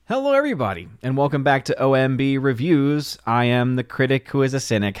Hello, everybody, and welcome back to OMB Reviews. I am the critic who is a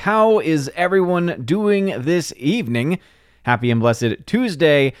cynic. How is everyone doing this evening? Happy and blessed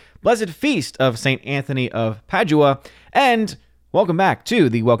Tuesday, blessed feast of St. Anthony of Padua, and welcome back to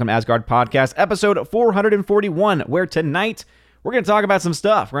the Welcome Asgard podcast, episode 441, where tonight we're going to talk about some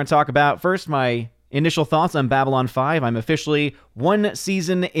stuff. We're going to talk about, first, my initial thoughts on Babylon 5. I'm officially one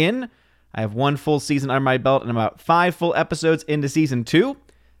season in. I have one full season under my belt and about 5 full episodes into season 2.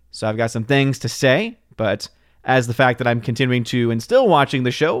 So I've got some things to say, but as the fact that I'm continuing to and still watching the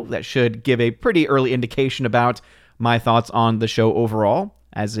show, that should give a pretty early indication about my thoughts on the show overall,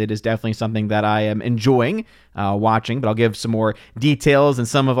 as it is definitely something that I am enjoying watching, but I'll give some more details and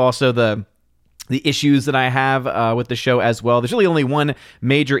some of also the issues that I have with the show as well. There's really only one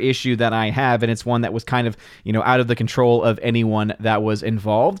major issue that I have, and it's one that was kind of, out of the control of anyone that was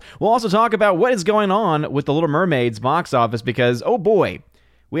involved. We'll also talk about what is going on with The Little Mermaid's box office, because, oh boy,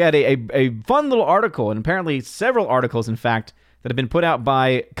 we had a fun little article, and apparently several articles, in fact, that have been put out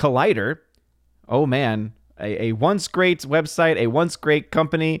by Collider. Oh man, a once great website, a once great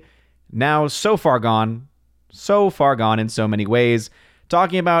company, now so far gone in so many ways,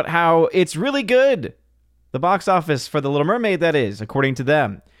 talking about how it's really good. The box office for The Little Mermaid, that is, according to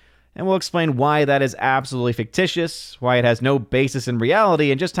them. And we'll explain why that is absolutely fictitious, why it has no basis in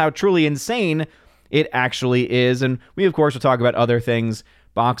reality, and just how truly insane it actually is. And we, of course, will talk about other things,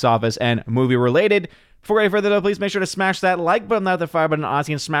 box office and movie related. Before any further ado, please make sure to smash that like button, that the fire button,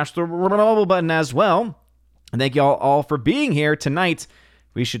 and smash the roll button as well. And thank you all for being here tonight.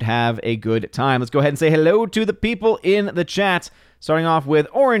 We should have a good time. Let's go ahead and say hello to the people in the chat. Starting off with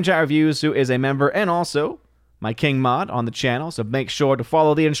Orange Chat Reviews, who is a member and also my king mod on the channel. So make sure to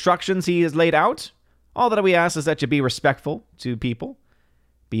follow the instructions he has laid out. All that we ask is that you be respectful to people.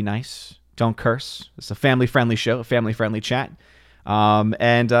 Be nice. Don't curse. It's a family-friendly show, a family-friendly chat.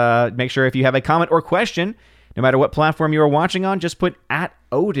 And make sure if you have a comment or question, no matter what platform you are watching on, just put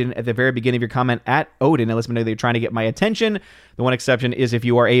 @Odin at the very beginning of your comment, @Odin. It lets me know that you're trying to get my attention. The one exception is if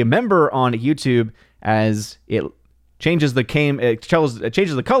you are a member on YouTube, as it changes the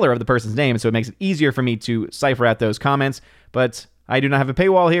changes the color of the person's name, so it makes it easier for me to cipher out those comments. But I do not have a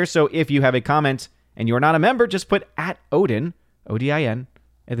paywall here, so if you have a comment and you are not a member, just put @Odin, ODIN,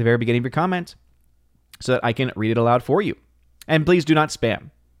 at the very beginning of your comment so that I can read it aloud for you. And please do not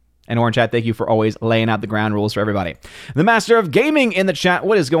spam. And Orange Chat, thank you for always laying out the ground rules for everybody. The Master of Gaming in the chat.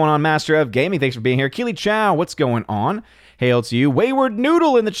 What is going on, Master of Gaming? Thanks for being here. Keely Chow, what's going on? Hail to you. Wayward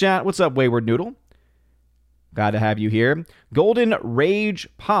Noodle in the chat. What's up, Wayward Noodle? Glad to have you here. Golden Rage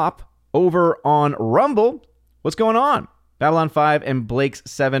Pop over on Rumble. What's going on? Babylon 5 and Blake's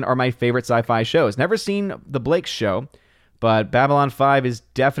 7 are my favorite sci-fi shows. Never seen the Blake's show, but Babylon 5 is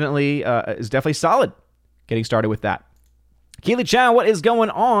definitely solid. Getting started with that. Keely Chow, what is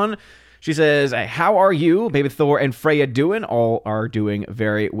going on? She says, how are you? Baby Thor and Freya doing? All are doing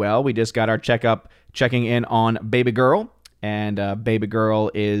very well. We just got our checking in on Baby Girl, and Baby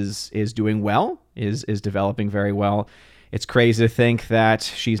Girl is doing well, is developing very well. It's crazy to think that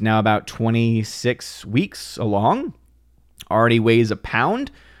she's now about 26 weeks along, already weighs a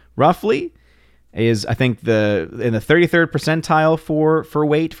pound, roughly, is, I think, in the 33rd percentile for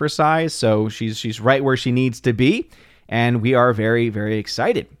weight, for size, so she's right where she needs to be. And we are very, very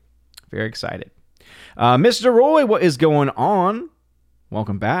excited. Very excited. Mr. Roy, what is going on?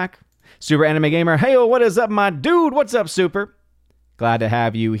 Welcome back. Super Anime Gamer, hey, what is up, my dude? What's up, Super? Glad to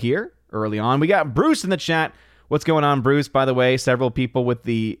have you here early on. We got Bruce in the chat. What's going on, Bruce? By the way, several people with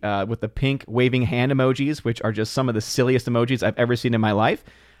the pink waving hand emojis, which are just some of the silliest emojis I've ever seen in my life.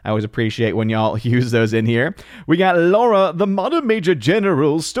 I always appreciate when y'all use those in here. We got Laura, the Modern Major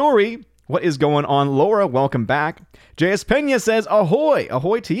General story. What is going on, Laura? Welcome back. JS Pena says, ahoy.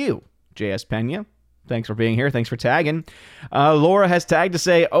 Ahoy to you, JS Pena. Thanks for being here. Thanks for tagging. Laura has tagged to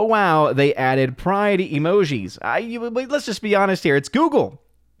say, oh, wow, they added pride emojis. Let's just be honest here. It's Google.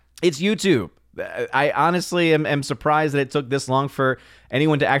 It's YouTube. I honestly am surprised that it took this long for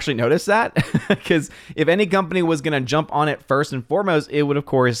anyone to actually notice that. Because if any company was going to jump on it first and foremost, it would, of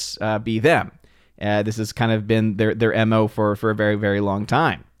course, be them. This has kind of been their MO for a very, very long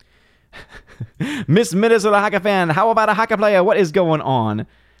time. Miss Minnesota Haka fan, how about a Haka player? What is going on,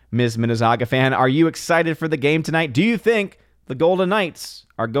 Miss Minnesota Haka fan? Are you excited for the game tonight? Do you think the Golden Knights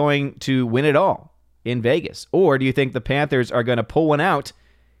are going to win it all in Vegas? Or do you think the Panthers are going to pull one out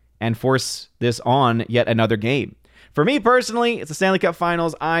and force this on yet another game? For me personally, it's the Stanley Cup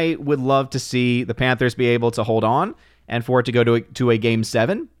Finals. I would love to see the Panthers be able to hold on and for it to go to a Game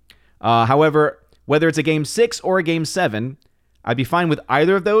 7. However, whether it's a Game 6 or a Game 7, I'd be fine with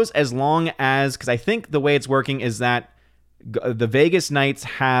either of those as long as, because I think the way it's working is that The Vegas Knights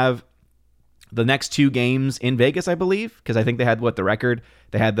have the next 2 games in Vegas, I believe, because I think they had the record.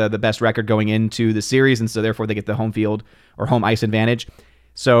 They had the best record going into the series, and so therefore they get the home field or home ice advantage.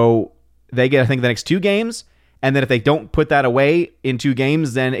 So they get, I think, the next 2 games, and then if they don't put that away in 2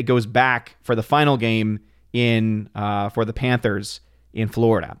 games, then it goes back for the final game for the Panthers in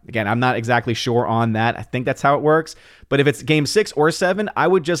Florida. Again, I'm not exactly sure on that. I think that's how it works. But if it's game 6 or 7, I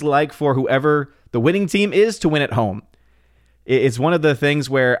would just like for whoever the winning team is to win at home. It's one of the things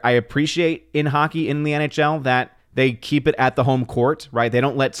where I appreciate in hockey in the NHL that they keep it at the home court, right? They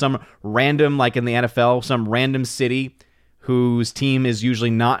don't let some random, like in the NFL, some random city whose team is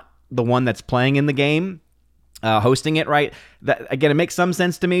usually not the one that's playing in the game, hosting it, right? That, again, it makes some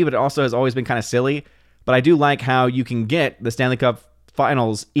sense to me, but it also has always been kind of silly. But I do like how you can get the Stanley Cup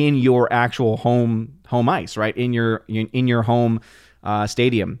Finals in your actual home ice, right? In your home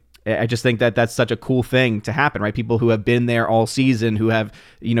stadium. I just think that that's such a cool thing to happen, right? People who have been there all season, who have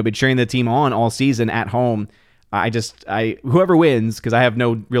been cheering the team on all season at home. Whoever wins, because I have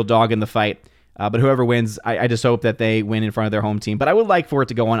no real dog in the fight, but whoever wins, I just hope that they win in front of their home team. But I would like for it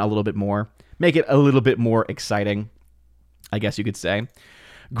to go on a little bit more, make it a little bit more exciting, I guess you could say.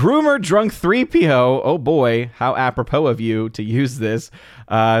 Groomer Drunk 3PO, oh boy, how apropos of you to use this,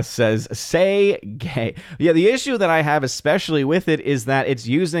 says, say gay. Yeah, the issue that I have especially with it is that it's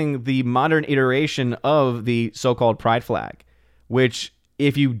using the modern iteration of the so-called pride flag, which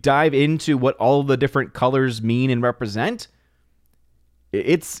if you dive into what all the different colors mean and represent,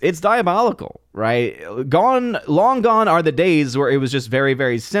 it's diabolical, right? Long gone are the days where it was just very,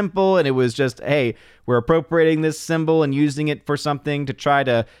 very simple, and it was just, hey, we're appropriating this symbol and using it for something to try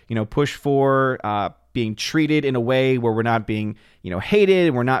to, push for being treated in a way where we're not being, hated,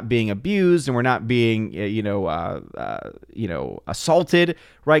 and we're not being abused, and we're not being, assaulted,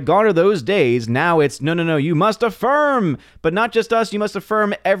 right? Gone are those days. Now it's, no, you must affirm, but not just us. You must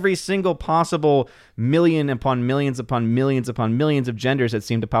affirm every single possible million upon millions upon millions upon millions of genders that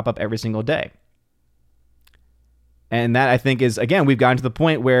seem to pop up every single day. And that, I think, is, again, we've gotten to the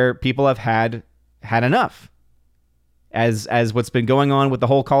point where people have had enough. As what's been going on with the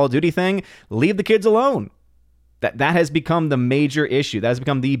whole Call of Duty thing, leave the kids alone. That has become the major issue. That has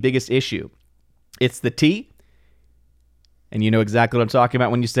become the biggest issue. It's the T. And you know exactly what I'm talking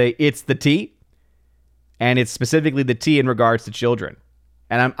about when you say it's the T. And it's specifically the T in regards to children.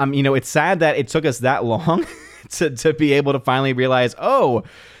 And I'm it's sad that it took us that long to be able to finally realize, oh,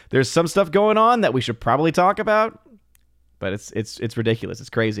 there's some stuff going on that we should probably talk about. But it's ridiculous. It's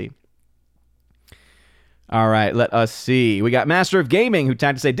crazy. All right, let us see. We got Master of Gaming, who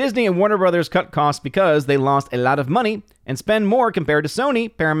tried to say Disney and Warner Brothers cut costs because they lost a lot of money and spend more compared to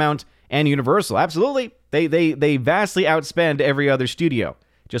Sony, Paramount, and Universal. Absolutely. They vastly outspend every other studio.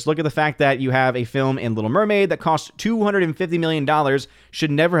 Just look at the fact that you have a film in Little Mermaid that cost $250 million,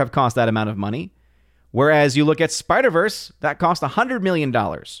 should never have cost that amount of money. Whereas you look at Spider-Verse, that cost $100 million.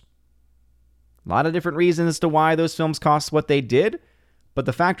 A lot of different reasons as to why those films cost what they did. But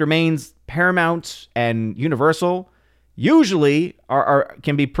the fact remains, Paramount and Universal usually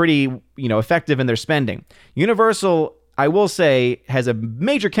can be pretty, effective in their spending. Universal, I will say, has a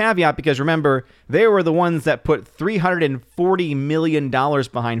major caveat because remember, they were the ones that put $340 million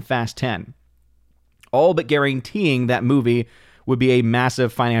behind Fast 10, all but guaranteeing that movie would be a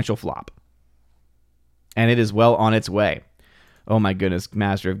massive financial flop. And it is well on its way. Oh my goodness,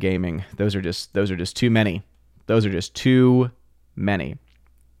 Master of Gaming. Those are just too many. Those are just too many.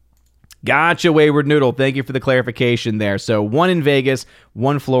 Gotcha, Wayward Noodle. Thank you for the clarification there. So 1 in Vegas,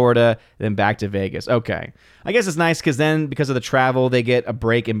 1 Florida, then back to Vegas. Okay. I guess it's nice because then, because of the travel, they get a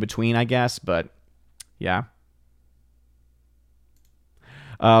break in between, I guess. But, yeah.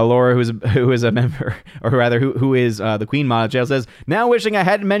 Laura, who is a member, or rather, who is the Queen Mod of Jail, says, now wishing I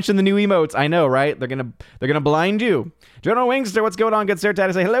hadn't mentioned the new emotes. I know, right? They're gonna blind you. General Wingster, what's going on? Good sir,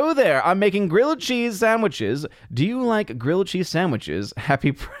 Daddy, say hello there. I'm making grilled cheese sandwiches. Do you like grilled cheese sandwiches?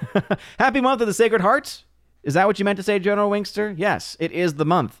 Happy month of the Sacred Heart. Is that what you meant to say, General Wingster? Yes, it is the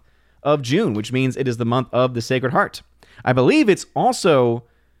month of June, which means it is the month of the Sacred Heart. I believe it's also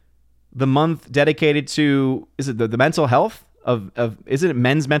the month dedicated to, is it the mental health? Is it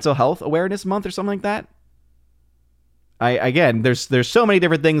Men's Mental Health Awareness Month or something like that? Again, there's so many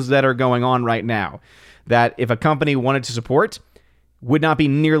different things that are going on right now that if a company wanted to support, would not be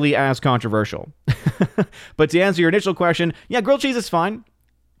nearly as controversial. But to answer your initial question, yeah, grilled cheese is fine.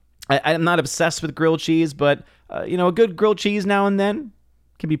 I'm not obsessed with grilled cheese, but a good grilled cheese now and then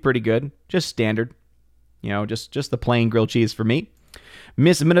can be pretty good. Just standard, just the plain grilled cheese for me.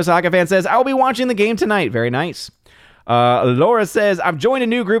 Miss Minnesota fan says, I'll be watching the game tonight. Very nice. Laura says, I've joined a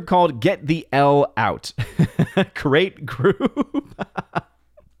new group called Get the L Out. Great group.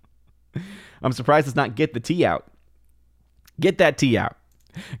 I'm surprised it's not Get the T Out. Get that tea out.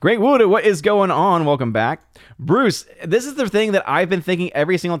 Great Wood, what is going on? Welcome back. Bruce, this is the thing that I've been thinking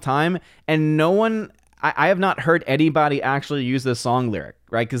every single time, and no one, I have not heard anybody actually use this song lyric,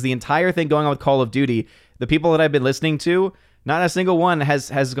 right? Because the entire thing going on with Call of Duty, the people that I've been listening to, not a single one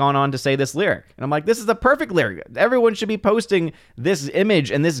has gone on to say this lyric. And I'm like, this is the perfect lyric. Everyone should be posting this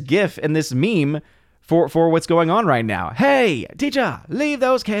image and this GIF and this meme for what's going on right now. Hey, teacher, leave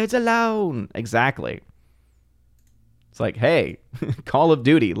those kids alone. Exactly. It's like, hey, Call of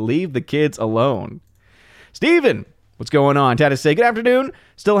Duty, leave the kids alone. Steven, what's going on? Tad say, good afternoon.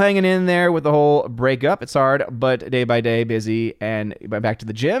 Still hanging in there with the whole breakup. It's hard, but day by day, busy and back to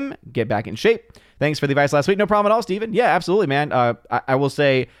the gym. Get back in shape. Thanks for the advice last week. No problem at all, Steven. Yeah, absolutely, man. I will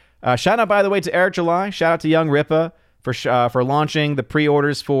say, shout out, by the way, to Eric July. Shout out to Young Rippa for launching the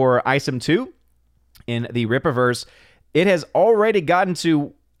pre-orders for ISOM 2 in the Rippaverse. It has already gotten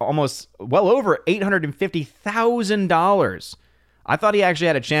to almost well over $850,000. I thought he actually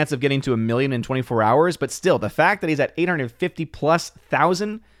had a chance of getting to $1 million in 24 hours, but still, the fact that he's at 850 plus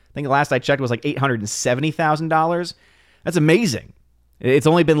thousand, I think the last I checked was like $870,000. That's amazing. It's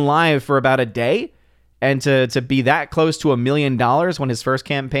only been live for about a day, and to be that close to $1 million when his first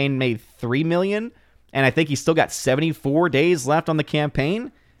campaign made $3 million, and I think he's still got 74 days left on the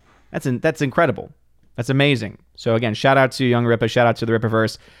campaign. That's incredible. That's amazing. So again, shout out to Young Rippa, shout out to the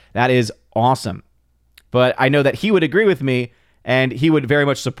Rippaverse. That is awesome. But I know that he would agree with me, and he would very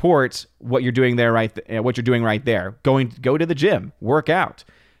much support what you're doing there, what you're doing right there. Go to the gym, work out.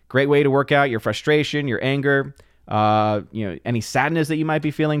 Great way to work out your frustration, your anger, any sadness that you might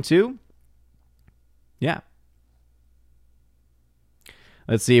be feeling too. Yeah.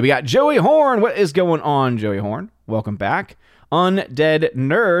 Let's see. We got Joey Horn. What is going on, Joey Horn? Welcome back. Undead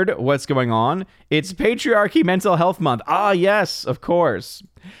Nerd, what's going on? It's Patriarchy Mental Health Month. Ah, yes, of course.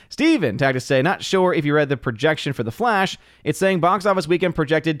 Steven, tag to say, not sure if you read the projection for The Flash. It's saying box office weekend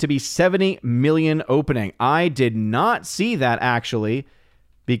projected to be 70 million opening. I did not see that, actually,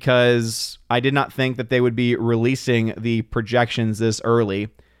 because I did not think that they would be releasing the projections this early.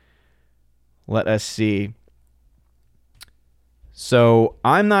 Let us see. So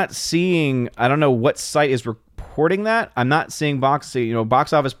I'm not seeing, I don't know what site is reporting that. I'm not seeing Box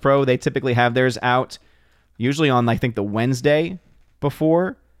Office Pro. They typically have theirs out usually on, I think, the Wednesday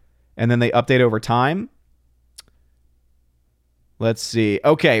before, and then they update over time. Let's see.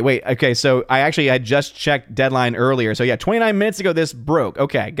 Okay, so I just checked Deadline earlier. So yeah, 29 minutes ago this broke.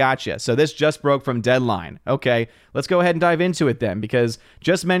 Okay, gotcha. So this just broke from Deadline. Okay, let's go ahead and dive into it then, because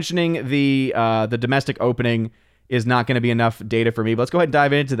just mentioning the domestic opening is not going to be enough data for me. But let's go ahead and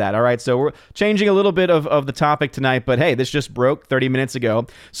dive into that. All right, so we're changing a little bit of the topic tonight, but hey, this just broke 30 minutes ago.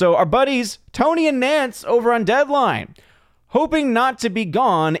 So our buddies Tony and Nance over on Deadline, hoping not to be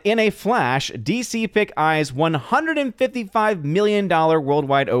gone in a flash, DC pick eyes $155 million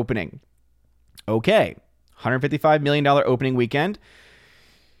worldwide opening. Okay, $155 million opening weekend.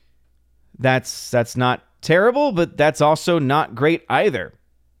 That's not terrible, but that's also not great either.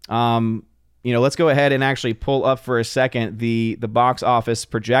 Let's go ahead and actually pull up for a second the box office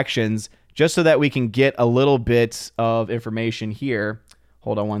projections, just so that we can get a little bit of information here.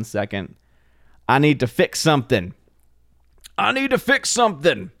 Hold on one second. I need to fix something.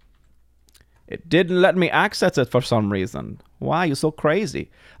 It didn't let me access it for some reason. Why are you so crazy?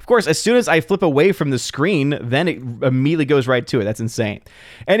 Of course, as soon as I flip away from the screen, then it immediately goes right to it. That's insane.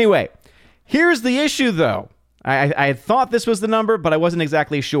 Anyway, here's the issue, though. I thought this was the number, but I wasn't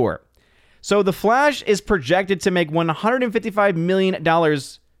exactly sure. So The Flash is projected to make $155 million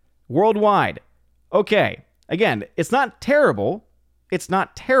worldwide. Okay, again, it's not terrible.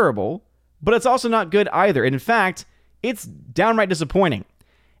 But it's also not good either. In fact, it's downright disappointing.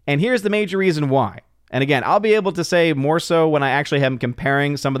 And here's the major reason why. And again, I'll be able to say more so when I actually am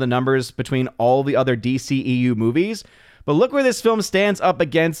comparing some of the numbers between all the other DCEU movies. But look where this film stands up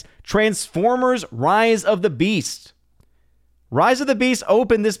against Transformers: Rise of the Beast. Rise of the Beast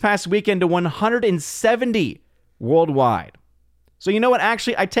opened this past weekend to 170 worldwide. So you know what?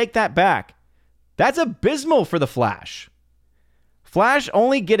 Actually, I take that back. That's abysmal for The Flash. Flash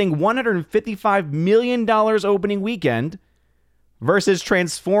only getting $155 million opening weekend versus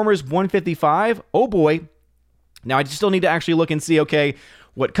Transformers 155. Oh boy. Now I still need to actually look and see, okay,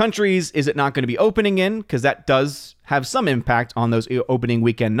 what countries is it not going to be opening in? Because that does have some impact on those opening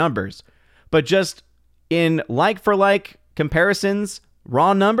weekend numbers. But just in like-for-like comparisons,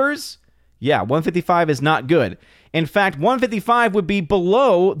 raw numbers, yeah, 155 is not good. In fact, 155 would be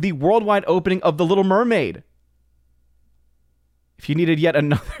below the worldwide opening of The Little Mermaid. if you needed yet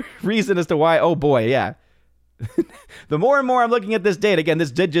another reason as to why, oh boy, yeah. The more and more I'm looking at this date, again, this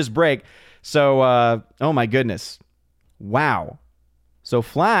did just break. So, oh my goodness. Wow. So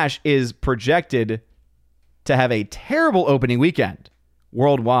Flash is projected to have a terrible opening weekend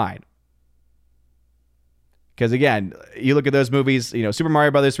worldwide. Because again, you look at those movies, you know, Super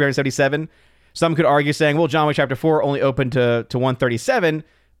Mario Brothers 377. Some could argue saying, well, John Wick Chapter 4 only opened to 137.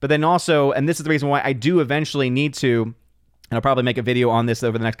 But then also, and this is the reason why I do eventually need to, and I'll probably make a video on this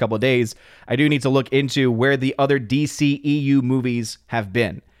over the next couple of days, I do need to look into where the other DCEU movies have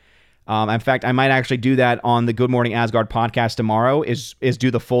been. In fact, I might actually do that on the Good Morning Asgard podcast tomorrow, is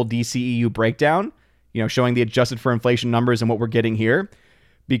do the full DCEU breakdown, you know, showing the adjusted for inflation numbers and what we're getting here.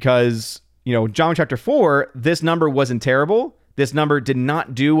 Because, you know, John Wick Chapter 4, this number wasn't terrible. This number did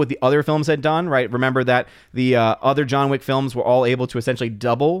not do what the other films had done, right? Remember that the other John Wick films were all able to essentially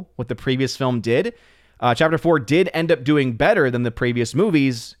double what the previous film did. Chapter 4 did end up doing better than the previous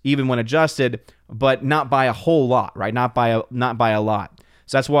movies, even when adjusted, but not by a whole lot, right? Not by a lot.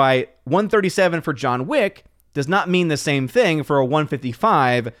 So that's why 137 for John Wick does not mean the same thing for a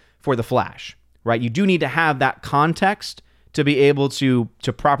 155 for The Flash, right? You do need to have that context to be able to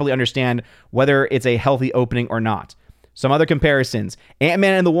properly understand whether it's a healthy opening or not. Some other comparisons.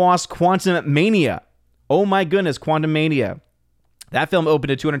 Ant-Man and the Wasp: Quantumania. Oh my goodness, Quantumania. That film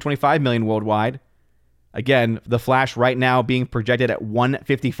opened at $225 million worldwide. Again, The Flash right now being projected at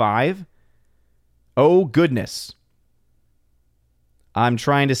 $155. Oh goodness. I'm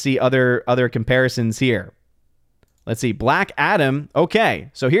trying to see other comparisons here. Let's see. Black Adam. Okay,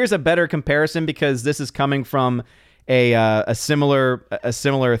 so here's a better comparison because this is coming from a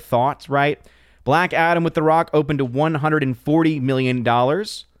similar thought, right? Black Adam with The Rock opened to $140 million.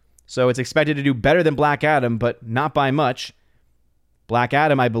 So it's expected to do better than Black Adam, but not by much. Black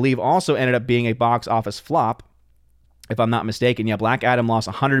Adam, I believe, also ended up being a box office flop, if I'm not mistaken. Yeah, Black Adam lost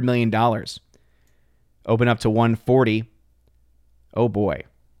 $100 million. Opened up to $140. Oh boy.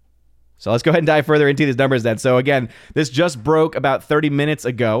 So let's go ahead and dive further into these numbers then. So again, this just broke about 30 minutes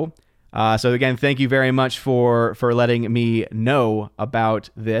ago. So again, thank you very much for letting me know about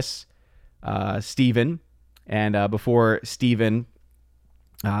this. Steven, and before Steven,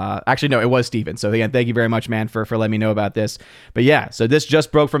 actually, no, it was Steven. So again, thank you very much, man, for letting me know about this. But yeah, so this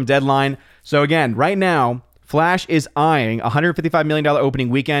just broke from Deadline. So again, right now, Flash is eyeing a $155 million opening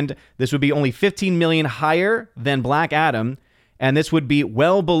weekend. This would be only $15 million higher than Black Adam, and this would be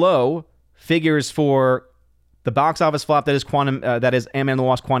well below figures for the box office flop that is Ant-Man and the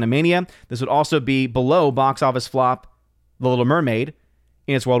Wasp: Quantumania. This would also be below box office flop The Little Mermaid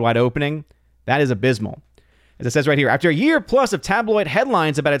in its worldwide opening. That is abysmal. As it says right here, after a year plus of tabloid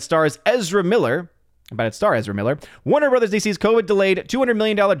headlines about its star Ezra Miller, Warner Brothers DC's COVID-delayed $200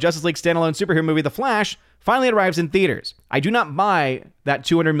 million Justice League standalone superhero movie, The Flash, finally arrives in theaters. I do not buy that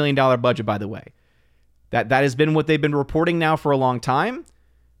 $200 million budget, by the way. That has been what they've been reporting now for a long time,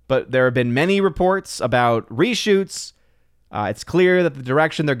 but there have been many reports about reshoots. It's clear that the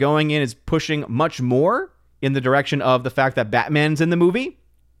direction they're going in is pushing much more in the direction of the fact that Batman's in the movie.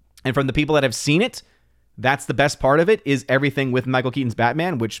 And from the people that have seen it, that's the best part of it, is everything with Michael Keaton's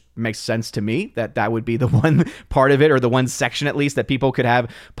Batman, which makes sense to me that would be the one part of it, or the one section at least, that people could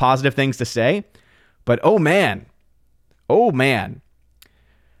have positive things to say. But oh man,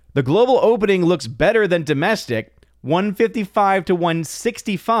 the global opening looks better than domestic, 155 to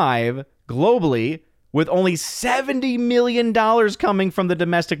 165 globally, with only $70 million coming from the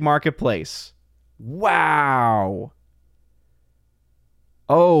domestic marketplace. Wow.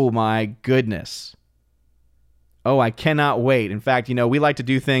 Oh my goodness. Oh, I cannot wait. In fact, you know, we like to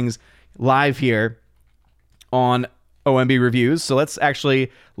do things live here on OMB Reviews. So let's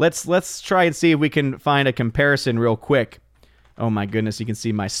try and see if we can find a comparison real quick. Oh my goodness, you can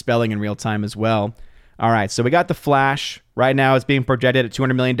see my spelling in real time as well. All right, so we got The Flash. Right now it's being projected at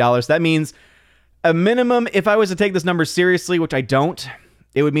 $200 million. That means a minimum, if I was to take this number seriously, which I don't,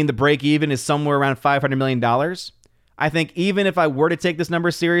 it would mean the break even is somewhere around $500 million. I think even if I were to take this number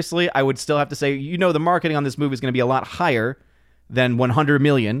seriously, I would still have to say, you know, the marketing on this movie is going to be a lot higher than $100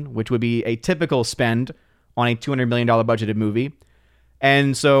 million, which would be a typical spend on a $200 million budgeted movie.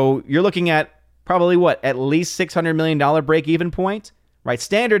 And so you're looking at probably at least $600 million break-even point, right?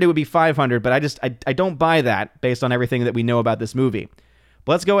 Standard, it would be 500, but I don't buy that based on everything that we know about this movie.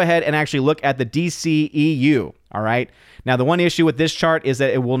 But let's go ahead and actually look at the DCEU, all right? Now, the one issue with this chart is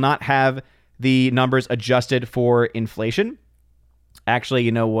that it will not have the numbers adjusted for inflation. Actually,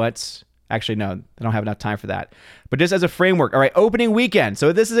 you know what? Actually, no, I don't have enough time for that. But just as a framework, all right, opening weekend.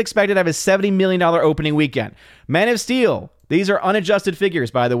 So this is expected to have a $70 million opening weekend. Man of Steel. These are unadjusted figures,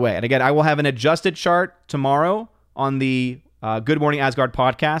 by the way. And again, I will have an adjusted chart tomorrow on the Good Morning Asgard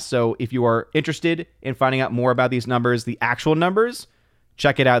podcast. So if you are interested in finding out more about these numbers, the actual numbers,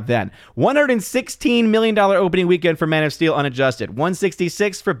 check it out then. $116 million opening weekend for Man of Steel unadjusted.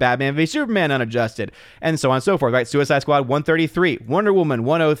 $166 for Batman v Superman unadjusted. And so on and so forth, right? Suicide Squad, $133. Wonder Woman,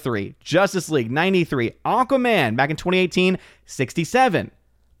 $103. Justice League, $93. Aquaman, back in 2018, $67.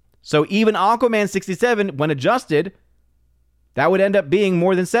 So even Aquaman 67, when adjusted, that would end up being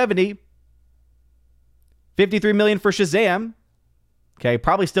more than 70. $53 million for Shazam. Okay,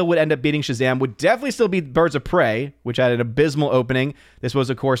 probably still would end up beating Shazam. Would definitely still beat Birds of Prey, which had an abysmal opening. This was,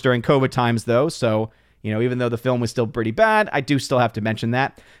 of course, during COVID times, though. So, even though the film was still pretty bad, I do still have to mention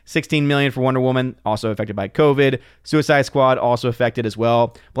that. $16 million for Wonder Woman, also affected by COVID. Suicide Squad, also affected as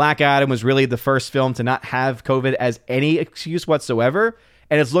well. Black Adam was really the first film to not have COVID as any excuse whatsoever.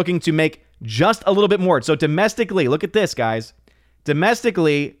 And it's looking to make just a little bit more. So domestically, look at this, guys.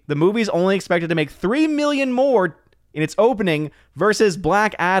 Domestically, the movie's only expected to make $3 million more in its opening versus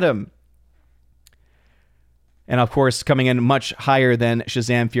Black Adam. And of course, coming in much higher than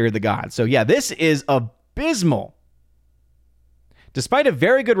Shazam Fury of the Gods. So yeah, this is abysmal. Despite a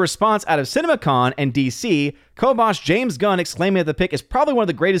very good response out of CinemaCon and DC, co-boss James Gunn exclaiming that the pick is probably one of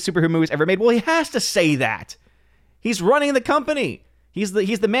the greatest superhero movies ever made. Well, he has to say that. He's running the company. He's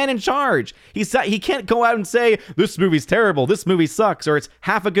the man in charge. He can't go out and say, this movie's terrible, this movie sucks, or it's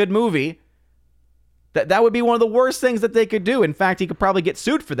half a good movie. That would be one of the worst things that they could do. In fact, he could probably get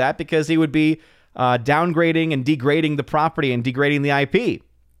sued for that because he would be downgrading and degrading the property and degrading the IP.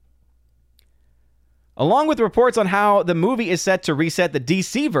 Along with reports on how the movie is set to reset the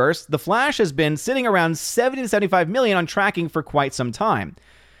DC-verse, The Flash has been sitting around 70 to 75 million on tracking for quite some time.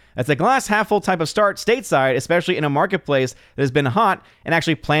 That's a glass half full type of start stateside, especially in a marketplace that has been hot and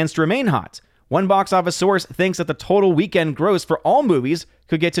actually plans to remain hot. One box office source thinks that the total weekend gross for all movies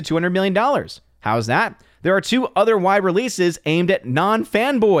could get to $200 million. How's that? There are 2 other wide releases aimed at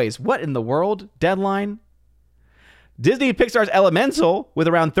non-fanboys. What in the world? Deadline? Disney Pixar's Elemental with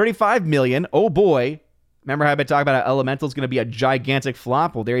around $35 million. Oh boy. Remember how I've been talking about how Elemental's going to be a gigantic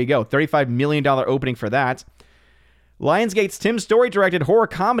flop? Well, there you go. $35 million opening for that. Lionsgate's Tim Story directed horror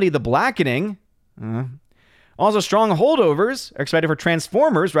comedy The Blackening. Also, strong holdovers are expected for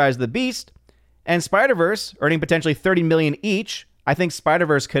Transformers Rise of the Beast and Spider-Verse, earning potentially $30 million each. I think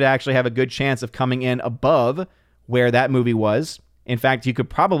Spider-Verse could actually have a good chance of coming in above where that movie was. In fact, you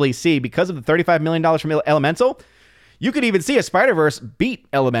could probably see, because of the $35 million from Elemental, you could even see a Spider-Verse beat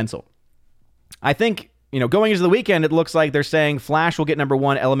Elemental. I think, going into the weekend, it looks like they're saying Flash will get number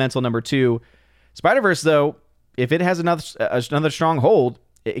 1, Elemental number 2. Spider-Verse, though, if it has another strong hold,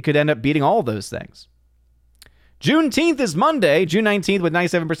 it could end up beating all of those things. Juneteenth is Monday, June 19th, with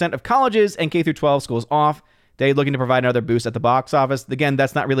 97% of colleges and K-12 schools off. Day looking to provide another boost at the box office. Again,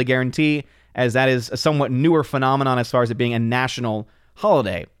 that's not really a guarantee, as that is a somewhat newer phenomenon as far as it being a national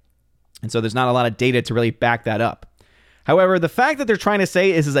holiday. And so there's not a lot of data to really back that up. However, the fact that they're trying to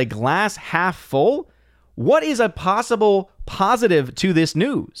say this is a glass half full, what is a possible positive to this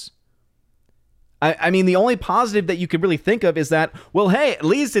news? I mean, the only positive that you could really think of is that, well, hey, at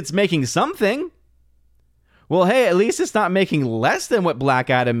least it's making something. Well, hey, at least it's not making less than what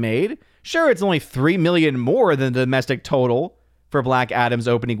Black Adam made. Sure, it's only $3 million more than the domestic total for Black Adam's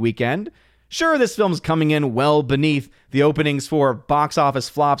opening weekend. Sure, this film's coming in well beneath the openings for box office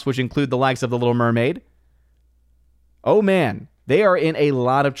flops, which include the likes of The Little Mermaid. Oh man, they are in a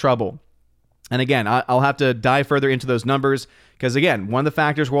lot of trouble. And again, I'll have to dive further into those numbers because, again, one of the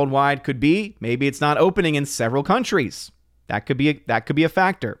factors worldwide could be maybe it's not opening in several countries. That could be a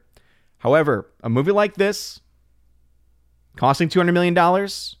factor. However, a movie like this, costing $200 million,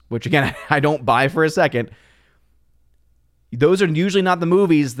 which, again, I don't buy for a second, those are usually not the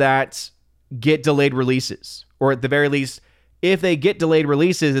movies that get delayed releases. Or at the very least, if they get delayed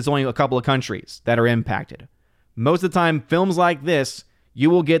releases, it's only a couple of countries that are impacted. Most of the time, films like this, you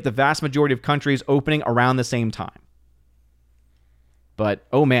will get the vast majority of countries opening around the same time. But,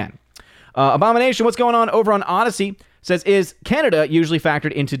 oh man. Abomination, what's going on over on Odyssey? Says, is Canada usually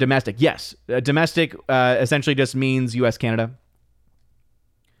factored into domestic? Yes. Domestic essentially just means U.S.-Canada.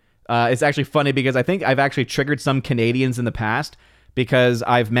 It's actually funny because I think I've actually triggered some Canadians in the past because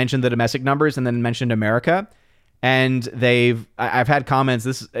I've mentioned the domestic numbers and then mentioned America. And I've had comments,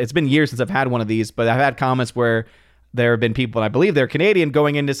 it's been years since I've had one of these, but I've had comments where there have been people, and I believe they're Canadian,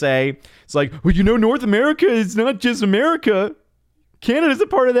 going in to say, it's like, well, North America is not just America. Canada's a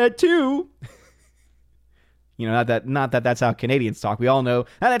part of that too. Not that that's how Canadians talk. We all know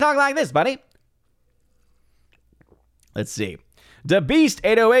how they talk like this, buddy. Let's see. The Beast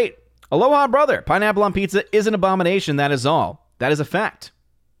 808. Aloha, brother. Pineapple on pizza is an abomination. That is all. That is a fact.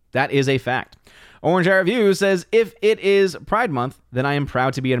 That is a fact. Orange Eye Review says, if it is Pride Month, then I am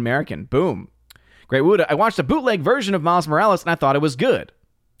proud to be an American. Boom. Great Wood, I watched a bootleg version of Miles Morales and I thought it was good.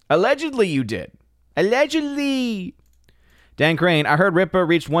 Allegedly you did. Allegedly. Dan Crane, I heard Ripa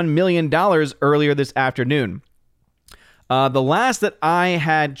reached $1 million earlier this afternoon. The last that I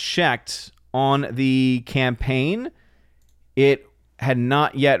had checked on the campaign, it had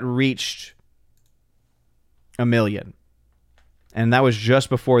not yet reached $1 million. And that was just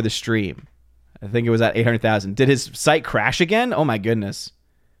before the stream. I think it was at 800,000. Did his site crash again? Oh my goodness.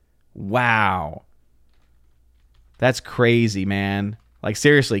 Wow. That's crazy, man. Like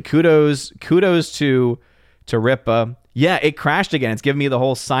seriously, kudos to Ripa. Yeah, it crashed again. It's giving me the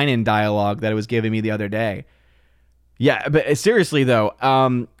whole sign-in dialogue that it was giving me the other day. Yeah, but seriously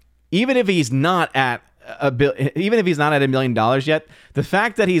though, even if he's not at $1 million yet, the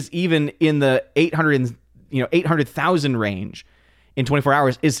fact that he's even in the 800,000 range in 24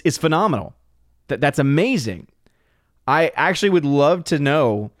 hours is phenomenal. That's amazing. I actually would love to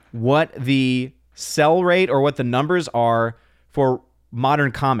know what the sell rate or what the numbers are for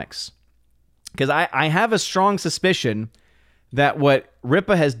modern comics. Because I have a strong suspicion that what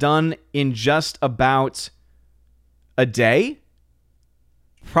Ripa has done in just about a day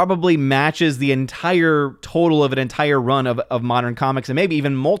probably matches the entire total of an entire run of modern comics, and maybe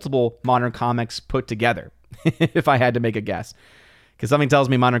even multiple modern comics put together, if I had to make a guess. Because something tells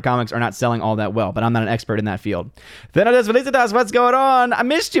me modern comics are not selling all that well, but I'm not an expert in that field. Thanatos Felicitas, what's going on? I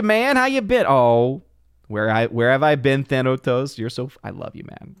missed you, man. How you been? Oh, where have I been, Thanatos? You're so... I love you,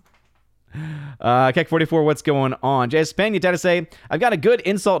 man. Keck44, what's going on? JS Penn, you gotta say, I've got a good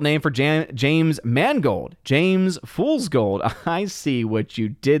insult name for James Mangold. James Fool's Gold. I see what you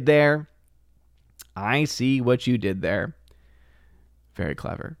did there. Very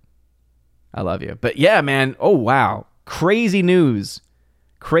clever. I love you. But yeah, man. Oh, wow. Crazy news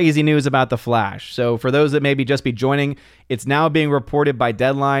about The Flash. So for those that maybe just be joining, it's now being reported by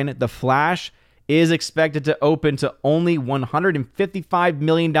Deadline. The Flash is expected to open to only $155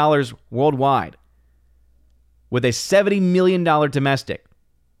 million worldwide, with a $70 million domestic.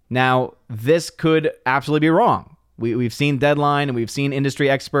 Now, this could absolutely be wrong. We've seen Deadline and we've seen industry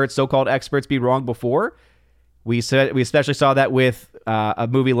experts, so-called experts, be wrong before. We especially saw that with a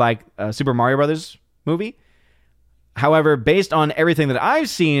movie like Super Mario Brothers movie. However, based on everything that I've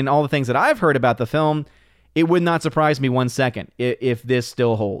seen, all the things that I've heard about the film, it would not surprise me 1 second if this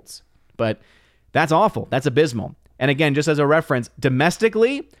still holds. But that's awful. That's abysmal. And again, just as a reference,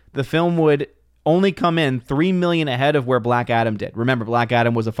 domestically, the film would only come in $3 million ahead of where Black Adam did. Remember, Black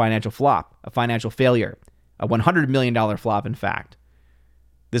Adam was a financial flop, a financial failure, a $100 million flop, in fact.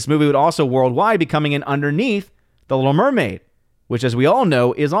 This movie would also worldwide be coming in underneath The Little Mermaid, which, as we all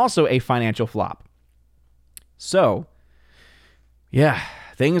know, is also a financial flop. So, yeah,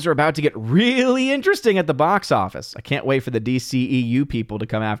 things are about to get really interesting at the box office. I can't wait for the DCEU people to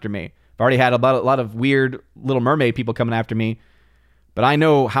come after me. I've already had a lot of weird Little Mermaid people coming after me, but I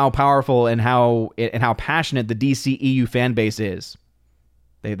know how powerful and how passionate the DCEU fan base is.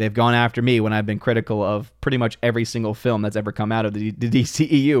 They've gone after me when I've been critical of pretty much every single film that's ever come out of the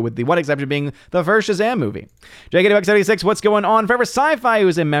DCEU, with the one exception being the first Shazam movie. JKDX76, what's going on? Forever Sci-Fi,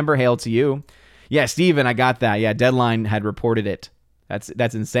 who's a member, hail to you. Yeah, Steven, I got that. Yeah, Deadline had reported it.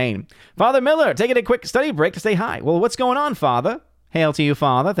 That's insane. Father Miller, taking a quick study break to say hi. Well, what's going on, Father? Hail to you,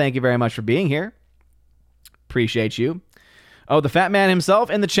 Father. Thank you very much for being here. Appreciate you. Oh, the fat man himself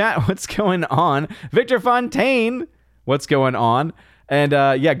in the chat. What's going on? Victor Fontaine, what's going on? And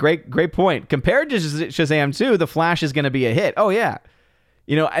yeah, great point. Compared to Shazam 2, The Flash is going to be a hit. Oh, yeah.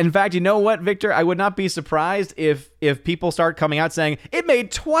 You know, in fact, you know what, Victor? I would not be surprised if people start coming out saying, it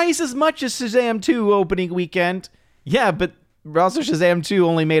made twice as much as Shazam 2 opening weekend. Yeah, but also Shazam 2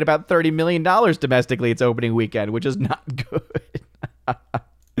 only made about $30 million domestically its opening weekend, which is not good.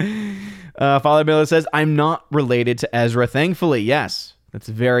 Father Miller says, I'm not related to Ezra, thankfully. Yes, that's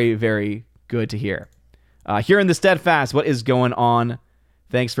very, very good to hear. Here in the Steadfast, what is going on?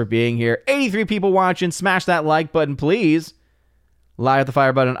 Thanks for being here. 83 people watching. Smash that like button, please. Light the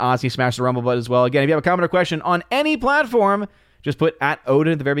fire button. Ozzy, smash the rumble button as well. Again, if you have a comment or question on any platform, just put @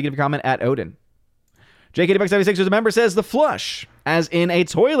 Odin at the very beginning of your comment, @ Odin. JKDBuck76, who's a member, says, the flush, as in a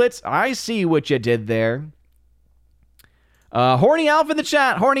toilet. I see what you did there. Horny Alpha in the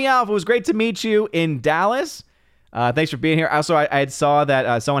chat. Horny Alpha, it was great to meet you in Dallas. Thanks for being here. Also, I had saw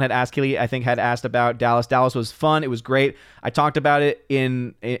that someone had asked, Keely, I think, had asked about Dallas. Dallas was fun. It was great. I talked about it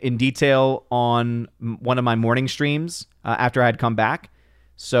in detail on one of my morning streams after I had come back.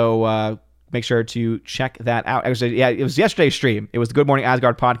 So make sure to check that out. Actually, yeah, it was yesterday's stream. It was the Good Morning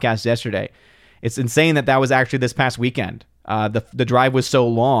Asgard podcast yesterday. It's insane that was actually this past weekend. The drive was so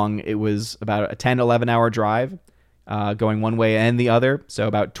long, it was about a 10, 11-hour drive going one way and the other. So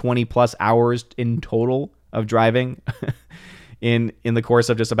about 20 plus hours in total of driving in the course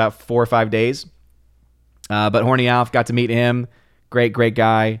of just about 4 or 5 days. But Horny Alf, got to meet him. Great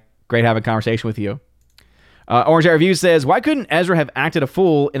guy. Great having a conversation with you. Orange Eye Review says, why couldn't Ezra have acted a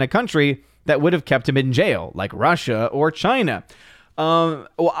fool in a country that would have kept him in jail, like Russia or China?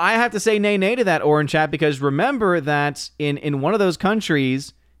 Well, I have to say nay to that, Orange Chat, because remember that in one of those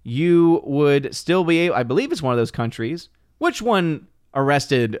countries, you would still be able, I believe it's one of those countries. Which one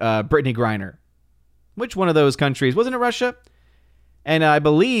arrested Brittany Griner? Which one of those countries? Wasn't it Russia? And I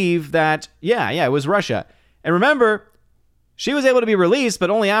believe that, yeah, it was Russia. And remember, she was able to be released, but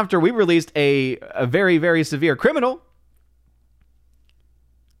only after we released a very, very severe criminal.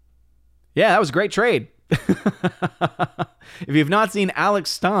 Yeah, that was a great trade. If you've not seen Alex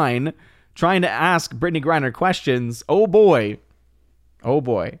Stein trying to ask Brittany Griner questions, oh boy.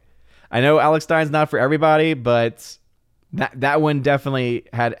 I know Alex Stein's not for everybody, but that one definitely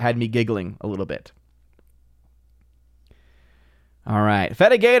had me giggling a little bit. All right.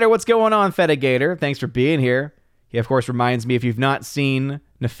 Fedigator, what's going on, Fedigator? Thanks for being here. He, of course, reminds me, if you've not seen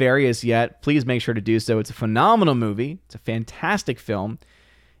Nefarious yet, please make sure to do so. It's a phenomenal movie. It's a fantastic film.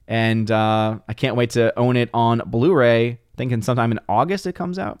 And I can't wait to own it on Blu-ray. Thinking sometime in August it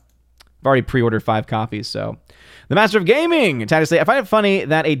comes out. I've already pre-ordered 5 copies, so. The Master of Gaming, Tad to say, I find it funny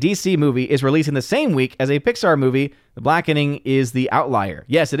that a DC movie is releasing the same week as a Pixar movie. The Blackening is the outlier.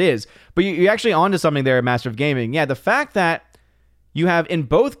 Yes, it is. But you're actually onto something there, Master of Gaming. Yeah, the fact that you have in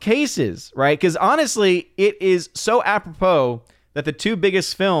both cases, right? Because honestly, it is so apropos that the 2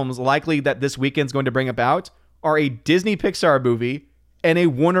 biggest films likely that this weekend's going to bring about are a Disney Pixar movie and a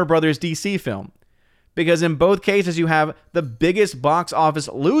Warner Brothers DC film. Because in both cases, you have the biggest box office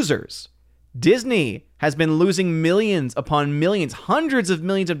losers. Disney has been losing millions upon millions, hundreds of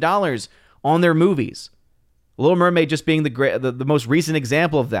millions of dollars on their movies. Little Mermaid just being the most recent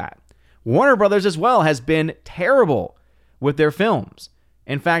example of that. Warner Brothers as well has been terrible with their films.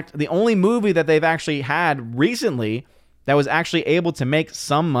 In fact, the only movie that they've actually had recently that was actually able to make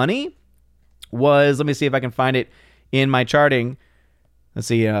some money was, let me see if I can find it in my charting. Let's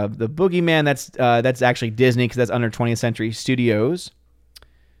see, the Boogeyman, that's actually Disney because that's under 20th Century Studios.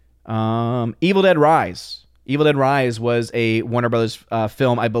 Evil Dead Rise. Evil Dead Rise was a Warner Brothers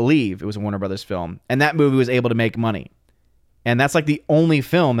film, I believe it was a Warner Brothers film, and that movie was able to make money. And that's like the only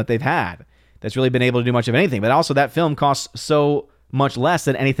film that they've had that's really been able to do much of anything. But also that film costs so much less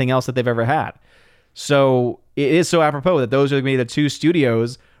than anything else that they've ever had. So it is so apropos that those are going to be the 2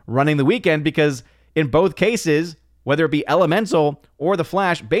 studios running the weekend, because in both cases, whether it be Elemental or The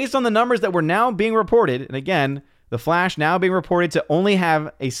Flash, based on the numbers that were now being reported, and again, The Flash now being reported to only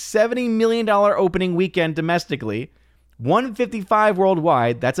have a $70 million opening weekend domestically, $155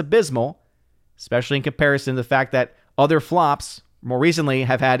 worldwide, that's abysmal, especially in comparison to the fact that other flops more recently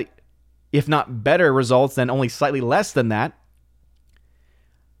have had, if not better results, than only slightly less than that.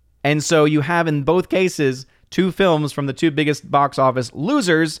 And so you have in both cases 2 films from the 2 biggest box office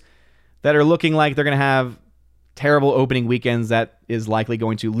losers that are looking like they're going to have terrible opening weekends that is likely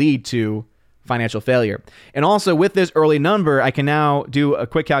going to lead to financial failure. And also with this early number, I can now do a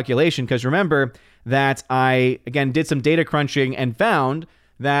quick calculation, because remember that I, again, did some data crunching and found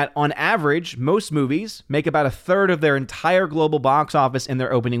that on average, most movies make about 1/3 of their entire global box office in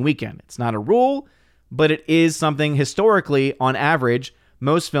their opening weekend. It's not a rule, but it is something historically, on average,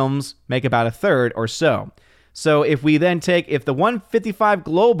 most films make about 1/3 or so. So if we then if the 155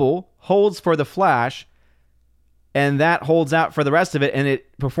 global holds for The Flash, and that holds out for the rest of it, and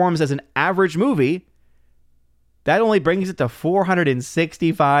it performs as an average movie, that only brings it to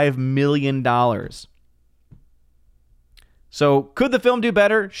 $465 million. So could the film do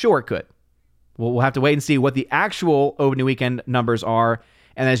better? Sure, it could. We'll have to wait and see what the actual opening weekend numbers are.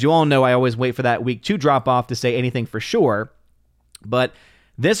 And as you all know, I always wait for that week 2 drop off to say anything for sure. But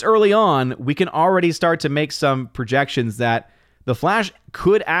this early on, we can already start to make some projections that The Flash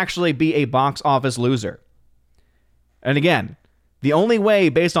could actually be a box office loser. And again, the only way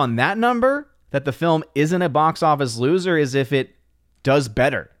based on that number that the film isn't a box office loser is if it does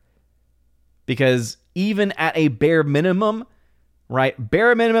better. Because even at a bare minimum, right?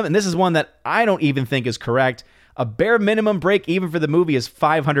 Bare minimum, and this is one that I don't even think is correct. A bare minimum break even for the movie is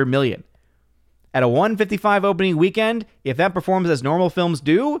 $500 million. At a 155 opening weekend, if that performs as normal films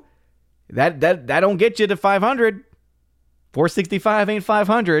do, that don't get you to 500. 465 ain't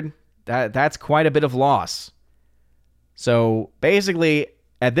 500. That's quite a bit of loss. So basically,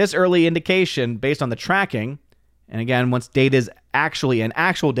 at this early indication, based on the tracking, and again, once data is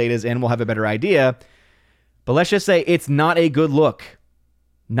actual data is in, we'll have a better idea. But let's just say it's not a good look.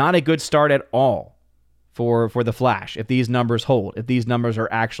 Not a good start at all for The Flash, if these numbers hold, if these numbers are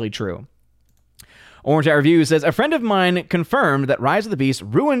actually true. Orange Eye Review says, a friend of mine confirmed that Rise of the Beast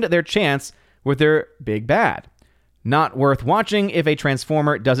ruined their chance with their big bad. Not worth watching if a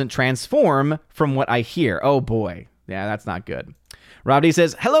Transformer doesn't transform, from what I hear. Oh boy. Yeah, that's not good. Rob D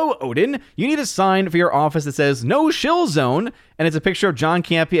says, hello, Odin. You need a sign for your office that says no shill zone, and it's a picture of John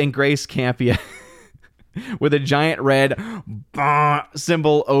Campea and Grace Campea with a giant red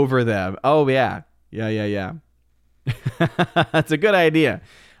symbol over them. Oh, yeah. Yeah. That's a good idea.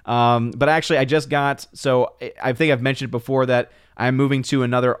 But actually, I just got, so I think I've mentioned before that I'm moving to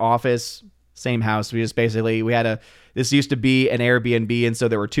another office, same house. This used to be an Airbnb, and so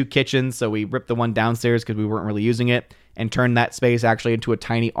there were 2 kitchens, so we ripped the one downstairs because we weren't really using it and turned that space actually into a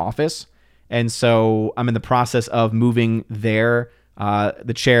tiny office. And so I'm in the process of moving there.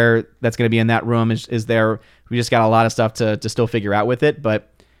 The chair that's going to be in that room is there. We just got a lot of stuff to still figure out with it.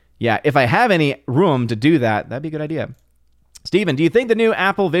 But yeah, if I have any room to do that, that'd be a good idea. Steven, do you think the new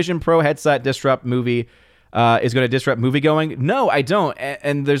Apple Vision Pro headset is going to disrupt moviegoing? No, I don't.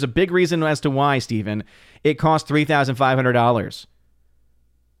 And there's a big reason as to why, Steven. It costs $3,500.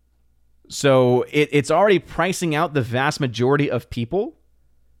 So it's already pricing out the vast majority of people.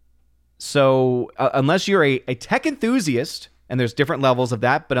 So unless you're a tech enthusiast, and there's different levels of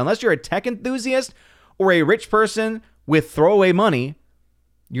that, but unless you're a tech enthusiast or a rich person with throwaway money,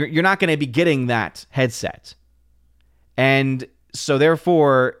 you're not going to be getting that headset. And so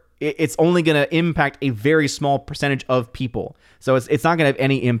therefore, it's only going to impact a very small percentage of people. So it's not going to have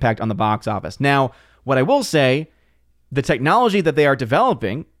any impact on the box office. Now, what I will say, the technology that they are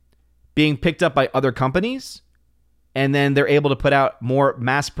developing, being picked up by other companies, and then they're able to put out more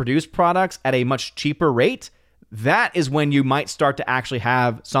mass-produced products at a much cheaper rate, that is when you might start to actually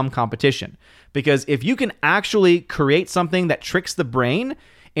have some competition. Because if you can actually create something that tricks the brain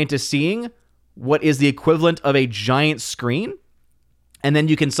into seeing what is the equivalent of a giant screen, and then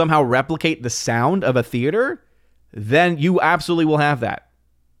you can somehow replicate the sound of a theater, then you absolutely will have that.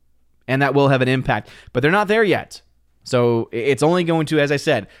 And that will have an impact. But they're not there yet. So it's only going to, as I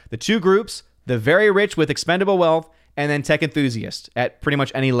said, the 2 groups, the very rich with expendable wealth, and then tech enthusiasts at pretty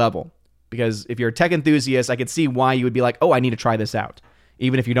much any level. Because if you're a tech enthusiast, I could see why you would be like, oh, I need to try this out,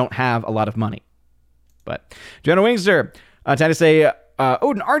 even if you don't have a lot of money. But Jonah Wingster, time to say,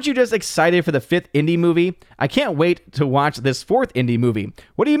 Odin, aren't you just excited for the 5th indie movie? I can't wait to watch this 4th indie movie.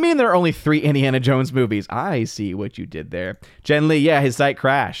 What do you mean there are only 3 Indiana Jones movies? I see what you did there. Jen Lee, yeah, his site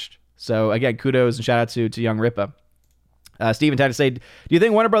crashed. So again, kudos and shout out to Young Ripa. Steven, time to say, do you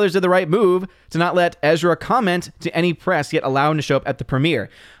think Warner Brothers did the right move to not let Ezra comment to any press, yet allow him to show up at the premiere?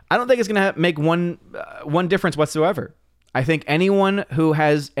 I don't think it's going to make one difference whatsoever. I think anyone who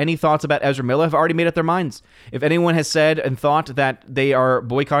has any thoughts about Ezra Miller have already made up their minds. If anyone has said and thought that they are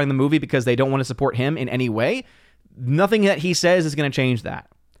boycotting the movie because they don't want to support him in any way, nothing that he says is going to change that.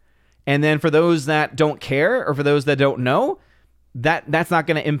 And then for those that don't care, or for those that don't know, that's not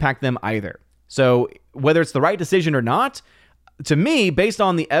going to impact them either. So whether it's the right decision or not, to me, based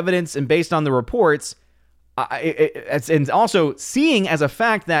on the evidence and based on the reports, and also seeing as a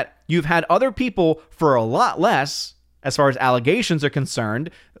fact that you've had other people for a lot less, as far as allegations are concerned,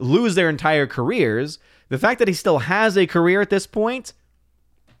 lose their entire careers, the fact that he still has a career at this point,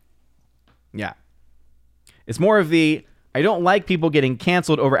 yeah. It's more of I don't like people getting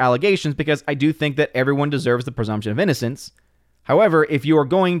canceled over allegations, because I do think that everyone deserves the presumption of innocence. However, if you are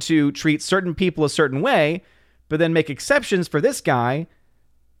going to treat certain people a certain way, but then make exceptions for this guy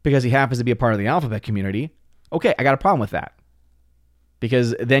because he happens to be a part of the alphabet community, okay, I got a problem with that.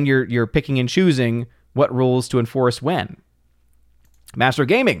 Because then you're picking and choosing what rules to enforce when. Master of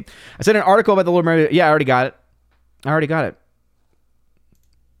Gaming. I sent an article about the Little Mermaid. Yeah, I already got it.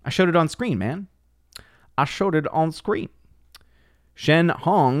 I showed it on screen, man. I showed it on screen. Shen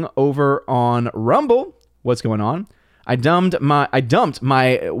Hong over on Rumble. What's going on? I dumped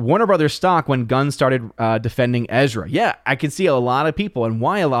my Warner Brothers stock when Gunn started defending Ezra. Yeah, I can see a lot of people, and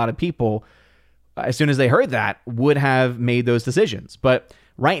why a lot of people, as soon as they heard that, would have made those decisions. But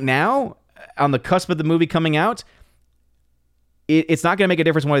right now, on the cusp of the movie coming out, it's not going to make a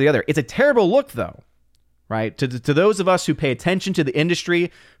difference one or the other. It's a terrible look, though, right? To those of us who pay attention to the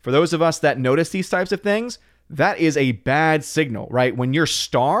industry, for those of us that notice these types of things, that is a bad signal, right? When your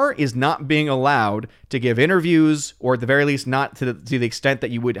star is not being allowed to give interviews, or at the very least not to the extent that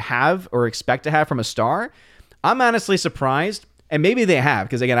you would have or expect to have from a star, I'm honestly surprised. And maybe they have,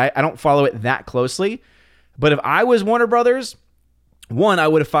 because again, I don't follow it that closely. But if I was Warner Brothers, one, I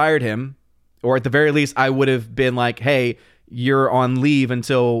would have fired him, or at the very least, I would have been like, hey, you're on leave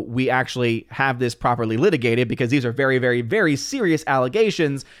until we actually have this properly litigated, because these are very, very, very serious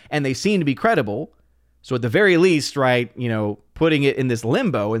allegations and they seem to be credible. So at the very least, right, putting it in this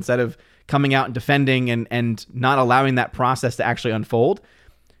limbo instead of coming out and defending and not allowing that process to actually unfold.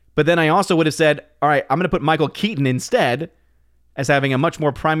 But then I also would have said, all right, I'm going to put Michael Keaton instead as having a much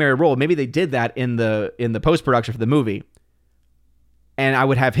more primary role. Maybe they did that in the post-production for the movie. And I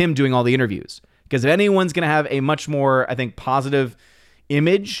would have him doing all the interviews. Because if anyone's going to have a much more, I think, positive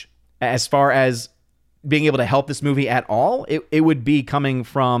image as far as being able to help this movie at all, it would be coming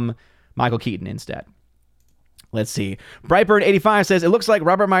from Michael Keaton instead. Let's see. Brightburn85 says, it looks like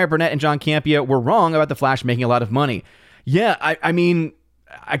Robert Meyer Burnett and John Campea were wrong about The Flash making a lot of money. Yeah, I mean,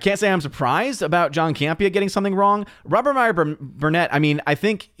 I can't say I'm surprised about John Campea getting something wrong. Robert Meyer Burnett, I mean, I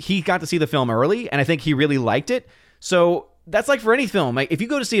think he got to see the film early, and I think he really liked it. So that's like for any film. Like, if you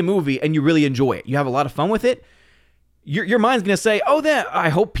go to see a movie and you really enjoy it, you have a lot of fun with it, your mind's going to say, I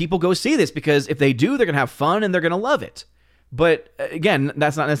hope people go see this, because if they do, they're going to have fun and they're going to love it. But again,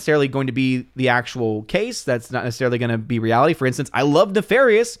 that's not necessarily going to be the actual case. That's not necessarily going to be reality. For instance, I love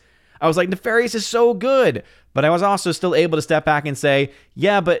Nefarious. I was like, Nefarious is so good. But I was also still able to step back and say,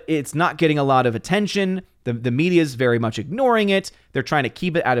 yeah, but it's not getting a lot of attention. The media is very much ignoring it. They're trying to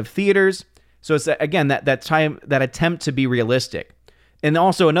keep it out of theaters. So it's, again, that attempt to be realistic. And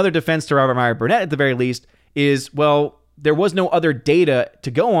also another defense to Robert Meyer Burnett, at the very least, is, well, there was no other data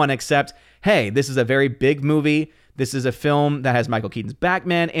to go on except, hey, this is a very big movie. This is a film that has Michael Keaton's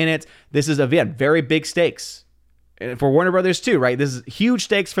Batman in it. This is, again, very big stakes. And for Warner Brothers too, right? This is huge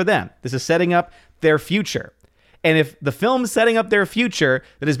stakes for them. This is setting up their future. And if the film setting up their future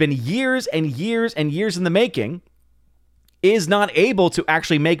that has been years and years and years in the making is not able to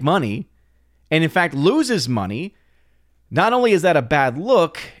actually make money, and in fact loses money, not only is that a bad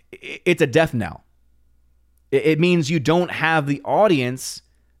look, it's a death knell. It means you don't have the audience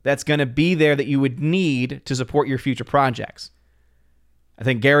that's going to be there that you would need to support your future projects. I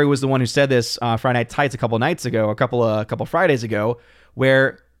think Gary was the one who said this Friday Night Tights a couple Fridays ago,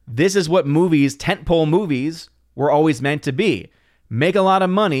 where this is what movies, tentpole movies, were always meant to be. Make a lot of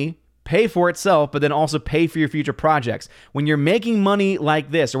money, pay for itself, but then also pay for your future projects. When you're making money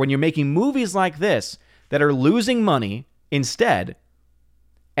like this, or when you're making movies like this that are losing money instead,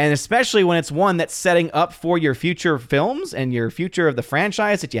 and especially when it's one that's setting up for your future films and your future of the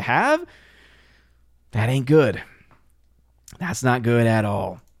franchise that you have, that ain't good. That's not good at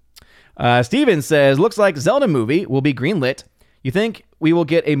all. Steven says, looks like Zelda movie will be greenlit. You think we will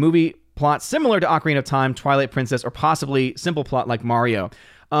get a movie plot similar to Ocarina of Time, Twilight Princess, or possibly simple plot like Mario?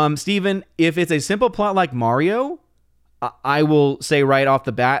 Steven, if it's a simple plot like Mario, I will say right off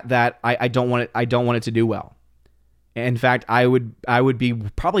the bat that I don't want it to do well. In fact, I would be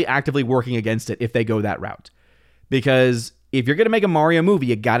probably actively working against it if they go that route. Because if you're going to make a Mario movie,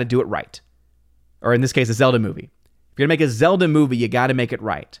 you got to do it right. Or in this case, a Zelda movie. If you're going to make a Zelda movie, you got to make it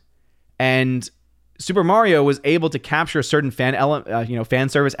right. And Super Mario was able to capture certain fan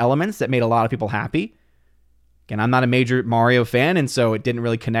service elements that made a lot of people happy. Again, I'm not a major Mario fan, and so it didn't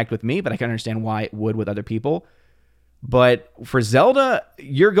really connect with me, but I can understand why it would with other people. But for Zelda,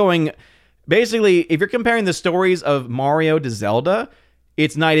 you're going... Basically, if you're comparing the stories of Mario to Zelda,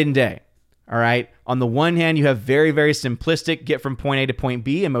 it's night and day, all right? On the one hand, you have very, very simplistic get from point A to point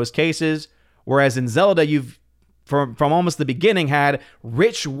B in most cases, whereas in Zelda, you've, from almost the beginning, had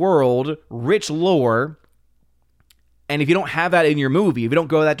rich world, rich lore, and if you don't have that in your movie, if you don't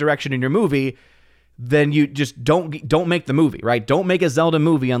go that direction in your movie, then you just don't make the movie, right? Don't make a Zelda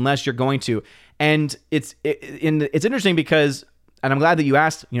movie unless you're going to. And it's interesting because... And I'm glad that you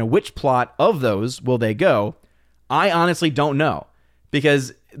asked, which plot of those will they go? I honestly don't know,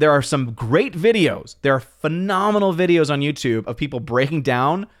 because there are some great videos. There are phenomenal videos on YouTube of people breaking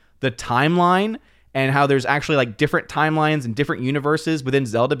down the timeline and how there's actually like different timelines and different universes within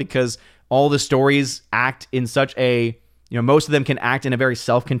Zelda, because all the stories act in such a, most of them can act in a very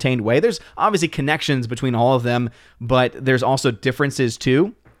self-contained way. There's obviously connections between all of them, but there's also differences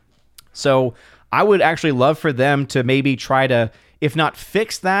too. So I would actually love for them to maybe try to, if not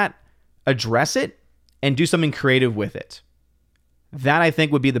fix that, address it and do something creative with it. That I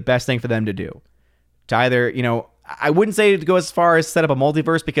think would be the best thing for them to do. To either, I wouldn't say to go as far as set up a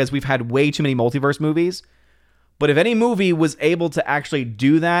multiverse, because we've had way too many multiverse movies. But if any movie was able to actually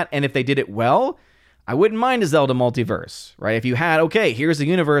do that, and if they did it well, I wouldn't mind a Zelda multiverse, right? If you had, okay, here's a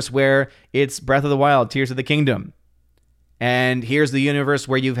universe where it's Breath of the Wild, Tears of the Kingdom. And here's the universe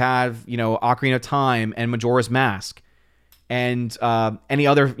where you have, Ocarina of Time and Majora's Mask. And any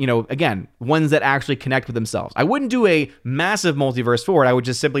other, again, ones that actually connect with themselves. I wouldn't do a massive multiverse for it. I would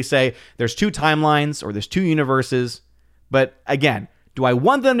just simply say there's two timelines or there's two universes, But again, do I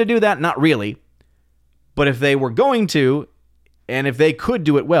want them to do that? Not really. But if they were going to, and if they could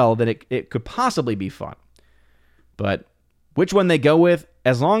do it well, then it could possibly be fun. But which one they go with,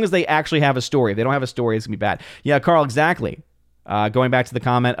 as long as they actually have a story. If they don't have a story, it's going to be bad. Yeah, Carl, exactly. Going back to the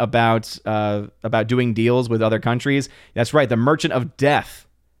comment about doing deals with other countries. That's right. The Merchant of Death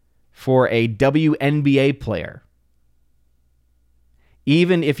for a WNBA player.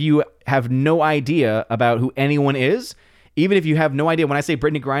 Even if you have no idea about who anyone is, even if you have no idea, when I say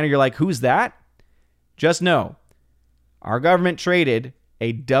Brittany Griner, you're like, who's that? Just know, our government traded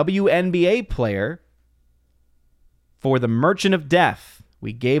a WNBA player for the Merchant of Death.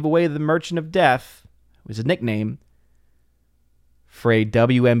 We gave away the Merchant of Death, it was a nickname, for a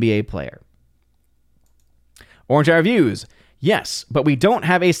WNBA player. Orange Eye Reviews. Yes, but we don't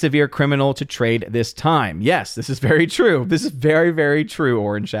have a severe criminal to trade this time. Yes, this is very true. This is very, very true,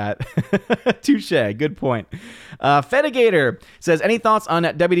 Orange Chat. Touche. Good point. Fedigator says, any thoughts on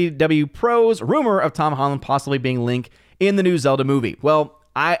WDW Pro's rumor of Tom Holland possibly being Link in the new Zelda movie? Well,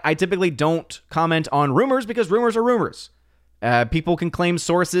 I typically don't comment on rumors because rumors are rumors. People can claim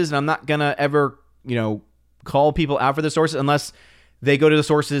sources, and I'm not going to ever, call people out for the sources unless they go to the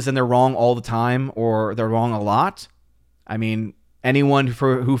sources and they're wrong all the time or they're wrong a lot. I mean, anyone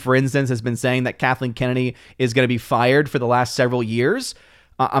who, for instance, has been saying that Kathleen Kennedy is going to be fired for the last several years,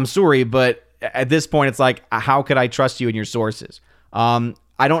 I'm sorry, but at this point, it's like, how could I trust you and your sources?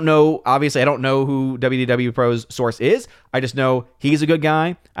 I don't know. Obviously, I don't know who WDW Pro's source is. I just know he's a good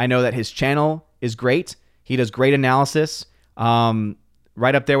guy. I know that his channel is great. He does great analysis,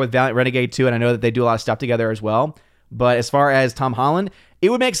 right up there with Valiant Renegade 2, and I know that they do a lot of stuff together as well. But as far as Tom Holland, it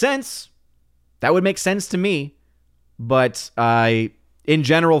would make sense. That would make sense to me. But I, in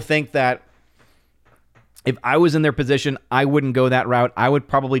general, think that if I was in their position, I wouldn't go that route. I would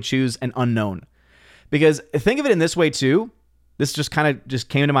probably choose an unknown. Because think of it in this way, too. This just kind of just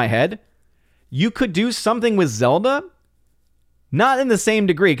came to my head. You could do something with Zelda, not in the same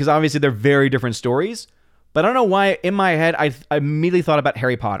degree, because obviously they're very different stories. But I don't know why, in my head, I immediately thought about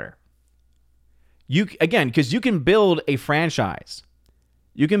Harry Potter. Because you can build a franchise.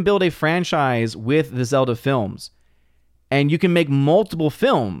 You can build a franchise with the Zelda films. And you can make multiple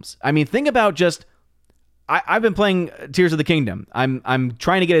films. I mean, think about just... I've been playing Tears of the Kingdom. I'm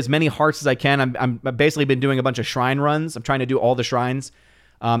trying to get as many hearts as I can. I've basically been doing a bunch of shrine runs. I'm trying to do all the shrines,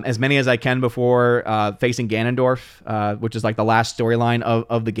 as many as I can before facing Ganondorf, which is like the last storyline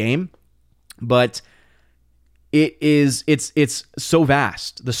of the game. But it's so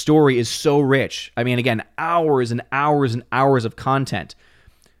vast. The story is so rich. I mean, again, hours and hours and hours of content.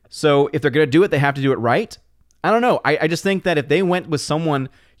 So if they're going to do it, they have to do it right. I don't know. I just think that if they went with someone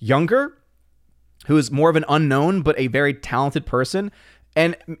younger, who is more of an unknown, but a very talented person,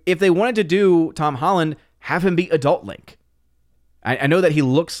 and if they wanted to do Tom Holland, have him be adult Link. I know that he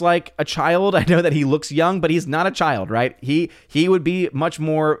looks like a child. I know that he looks young, but he's not a child, right? He would be much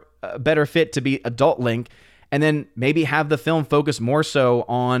more better fit to be adult Link, and then maybe have the film focus more so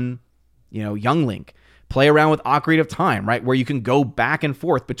on, young Link. Play around with Ocarina of Time, right? Where you can go back and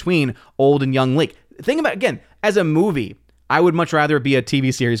forth between old and young Link. Think about, again, as a movie, I would much rather be a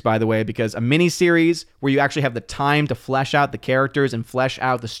TV series, by the way, because a mini series where you actually have the time to flesh out the characters and flesh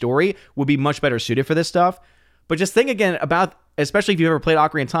out the story would be much better suited for this stuff. But just think again about, especially if you've ever played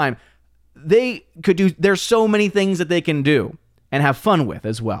Ocarina of Time, there's so many things that they can do and have fun with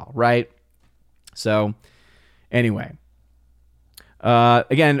as well, right? So, anyway.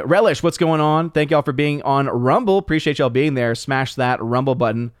 Again, Relish, what's going on? Thank y'all for being on Rumble. Appreciate y'all being there. Smash that Rumble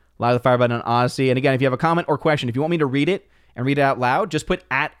button. Live the fire button on Odyssey. And again, if you have a comment or question, if you want me to read it and read it out loud, just put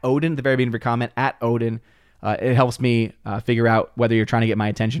 @Odin at the very beginning of your comment, @Odin. It helps me figure out whether you're trying to get my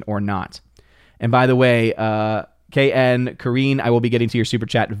attention or not. And by the way, KN, Kareen, I will be getting to your super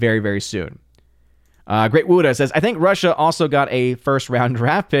chat very, very soon. Great Wuda says, I think Russia also got a first-round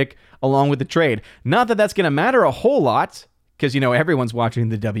draft pick along with the trade. Not that that's going to matter a whole lot, because, everyone's watching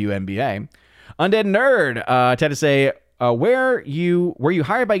the WNBA. Undead Nerd, Ted to say, were you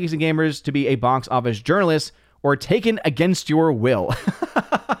hired by Geeks and Gamers to be a box office journalist or taken against your will?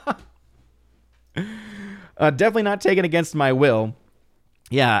 Definitely not taken against my will.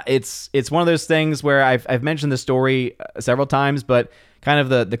 Yeah, it's one of those things where I've mentioned the story several times, but kind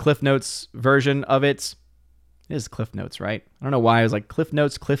of the Cliff Notes version of it. It is Cliff Notes, right? I don't know why I was like Cliff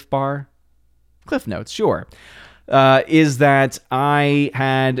Notes, Cliff Bar. Cliff Notes, sure. Is that I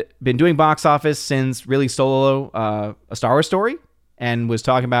had been doing box office since really Solo, A Star Wars Story, and was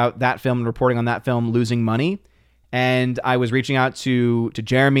talking about that film and reporting on that film losing money. And I was reaching out to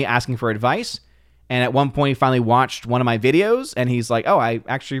Jeremy asking for advice. And at one point, he finally watched one of my videos, and he's like, "Oh, I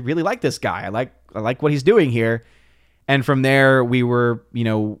actually really like this guy. I like what he's doing here." And from there, we were,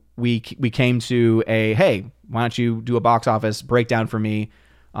 we came to a, hey, why don't you do a box office breakdown for me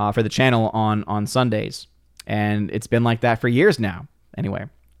for the channel on Sundays? And it's been like that for years now. Anyway.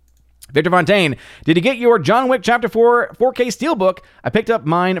 Victor Fontaine, did you get your John Wick Chapter 4 4K Steelbook? I picked up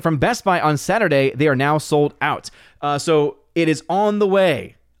mine from Best Buy on Saturday. They are now sold out. So it is on the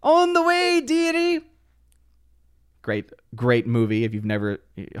way. On the way, deity. Great movie. If you've never,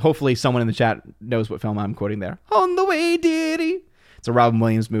 hopefully someone in the chat knows what film I'm quoting there. On the way, deity. It's a Robin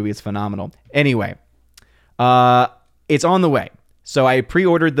Williams movie. It's phenomenal. Anyway, it's on the way. So I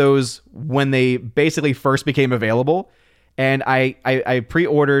pre-ordered those when they basically first became available. And I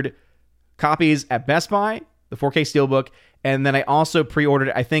pre-ordered copies at Best Buy, the 4K Steelbook, and then I also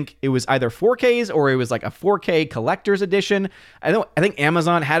pre-ordered, I think it was either 4Ks or it was like a 4K collector's edition. I think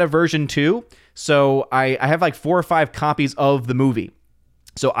Amazon had a version too, so I have like 4 or 5 copies of the movie.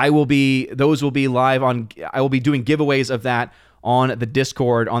 So those will be live I will be doing giveaways of that on the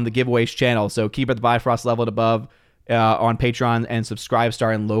Discord, on the giveaways channel. So keep at the Bifrost level and above on Patreon, and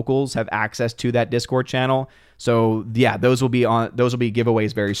Subscribestar and Locals have access to that Discord channel. So yeah, those will be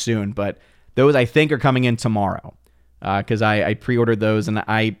giveaways very soon, but those I think are coming in tomorrow because I pre-ordered those, and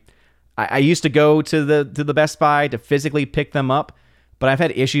I used to go to the Best Buy to physically pick them up, but I've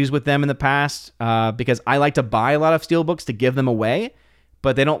had issues with them in the past because I like to buy a lot of steelbooks to give them away,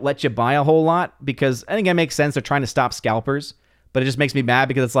 but they don't let you buy a whole lot because I think it makes sense. They're trying to stop scalpers, but it just makes me mad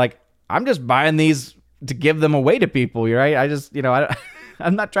because it's like, I'm just buying these to give them away to people, right? I just,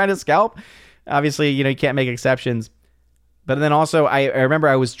 I'm not trying to scalp. Obviously, you can't make exceptions. But then also, I remember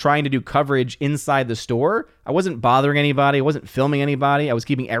I was trying to do coverage inside the store. I wasn't bothering anybody. I wasn't filming anybody. I was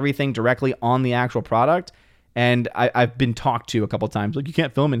keeping everything directly on the actual product. And I've been talked to a couple times, like, you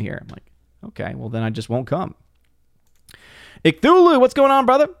can't film in here. I'm like, okay, well, then I just won't come. Icthulu, what's going on,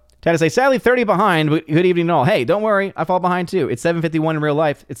 brother? Had to say, sadly, 30 behind. Good evening all. Hey, don't worry. I fall behind too. It's 7:51 in real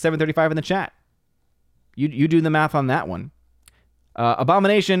life. It's 7:35 in the chat. You do the math on that one.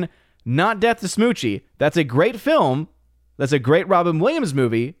 Abomination, not Death to Smoochie. That's a great film. That's a great Robin Williams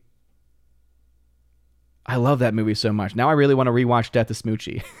movie. I love that movie so much. Now I really want to rewatch Death to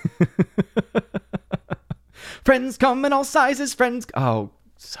Smoochie. Friends come in all sizes. Friends. Oh,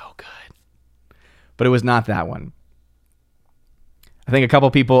 so good. But it was not that one. I think a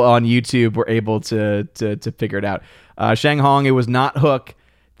couple people on YouTube were able to figure it out. Shang Hong, it was not Hook.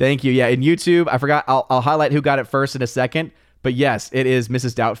 Thank you. Yeah, in YouTube, I forgot. I'll highlight who got it first in a second. But yes, it is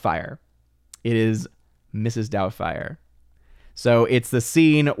Mrs. Doubtfire. It is Mrs. Doubtfire. So it's the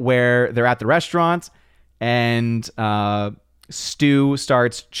scene where they're at the restaurant and Stu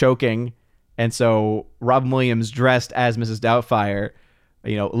starts choking. And so Robin Williams, dressed as Mrs. Doubtfire,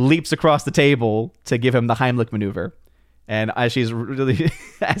 leaps across the table to give him the Heimlich maneuver. And as she's really,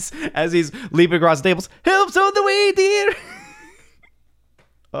 as he's leaping across the tables, help's on the way, dear.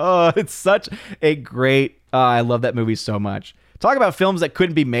 Oh, it's such a great, I love that movie so much. Talk about films that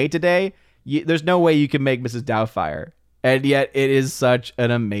couldn't be made today. There's no way you can make Mrs. Doubtfire. And yet it is such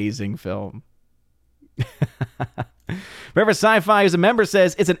an amazing film. Forever Sci-Fi, as a member,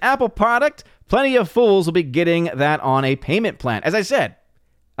 says, it's an Apple product. Plenty of fools will be getting that on a payment plan. As I said,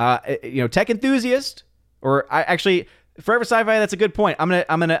 tech enthusiast, Forever Sci-Fi, that's a good point. I'm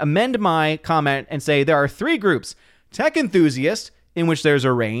gonna amend my comment and say there are 3 groups. Tech enthusiast, in which there's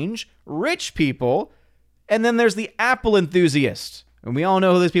a range, rich people, and then there's the Apple enthusiast. And we all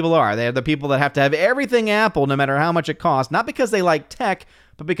know who these people are. They're the people that have to have everything Apple, no matter how much it costs. Not because they like tech,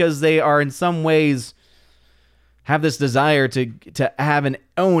 but because they are in some ways have this desire to have and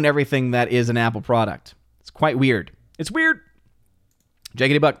own everything that is an Apple product. It's quite weird. It's weird.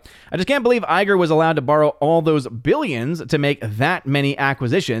 Jaggedy Buck, I just can't believe Iger was allowed to borrow all those billions to make that many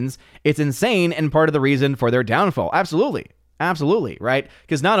acquisitions. It's insane and part of the reason for their downfall. Absolutely, right?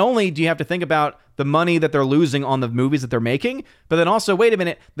 Because not only do you have to think about the money that they're losing on the movies that they're making, but then also, wait a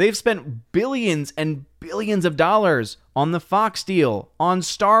minute, they've spent billions and billions of dollars on the Fox deal, on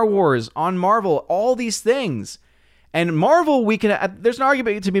Star Wars, on Marvel, all these things. And Marvel, there's an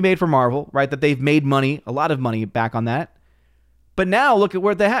argument to be made for Marvel, right? That they've made money, a lot of money back on that. But now look at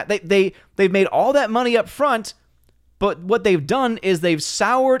where they have. They've made all that money up front, but what they've done is they've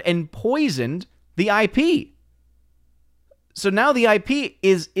soured and poisoned the IP. So now the IP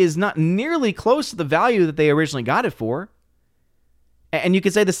is not nearly close to the value that they originally got it for. And you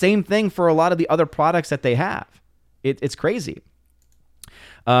could say the same thing for a lot of the other products that they have. It's crazy.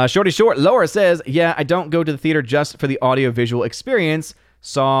 Shorty Short, Laura says, yeah, I don't go to the theater just for the audio-visual experience.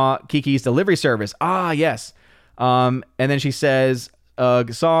 Saw Kiki's Delivery Service. Ah, yes. And then she says,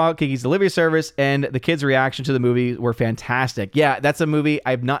 saw Kiki's Delivery Service and the kids' reaction to the movie were fantastic. Yeah, that's a movie.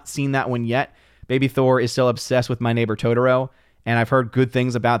 I've not seen that one yet. Baby Thor is still obsessed with My Neighbor Totoro, and I've heard good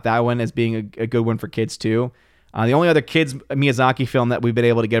things about that one as being a good one for kids too. The only other kids Miyazaki film that we've been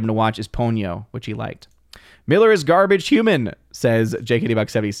able to get him to watch is Ponyo, which he liked. Miller is garbage human, says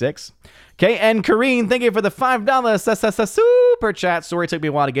JKD76. KN Kareen, thank you for the $5 super chat. Sorry, it took me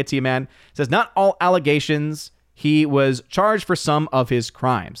a while to get to you, man. Says, not all allegations. He was charged for some of his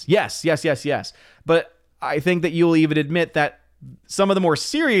crimes. Yes. But I think that you'll even admit that some of the more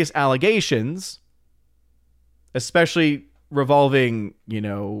serious allegations, especially revolving,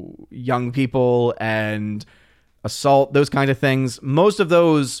 young people and assault, those kinds of things, most of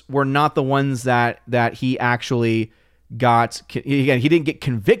those were not the ones that he actually got. Again, he didn't get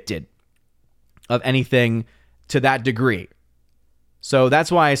convicted of anything to that degree. So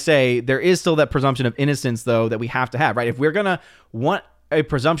that's why I say there is still that presumption of innocence, though, that we have to have, right? If we're going to want a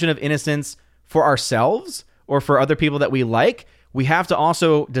presumption of innocence for ourselves or for other people that we like, we have to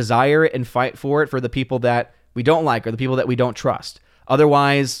also desire it and fight for it for the people that we don't like or the people that we don't trust.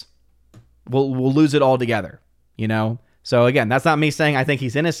 Otherwise, we'll lose it all together, So again, that's not me saying I think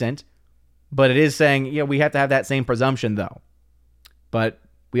he's innocent, but it is saying, we have to have that same presumption, though. But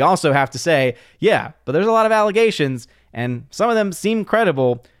we also have to say, but there's a lot of allegations, and some of them seem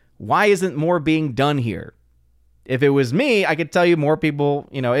credible. Why isn't more being done here? If it was me, I could tell you more people,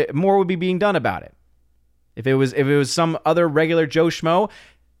 more would be being done about it. If it was some other regular Joe Schmo,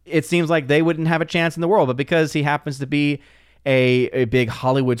 it seems like they wouldn't have a chance in the world. But because he happens to be a big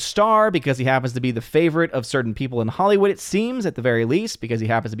Hollywood star, because he happens to be the favorite of certain people in Hollywood, it seems, at the very least, because he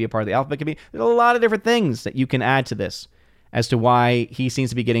happens to be a part of the Alphabet Committee, there's a lot of different things that you can add to this as to why he seems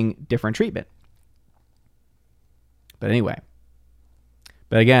to be getting different treatment. But anyway.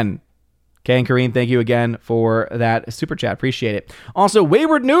 But again, Kay and Kareen, thank you again for that super chat. Appreciate it. Also,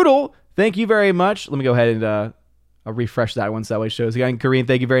 Wayward Noodle, thank you very much. Let me go ahead and I'll refresh that one so that way it shows. Again, Kareen,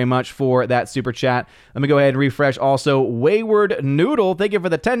 thank you very much for that super chat. Let me go ahead and refresh. Also, Wayward Noodle, thank you for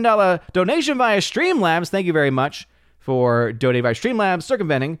the $10 donation via Streamlabs. Thank you very much for donating via Streamlabs,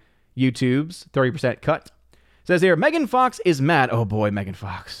 circumventing YouTube's 30% cut. Says here, Megan Fox is mad. Oh boy, Megan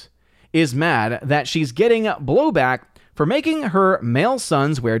Fox is mad that she's getting blowback for making her male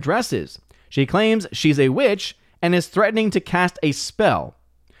sons wear dresses. She claims she's a witch and is threatening to cast a spell.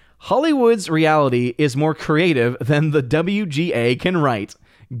 Hollywood's reality is more creative than the WGA can write.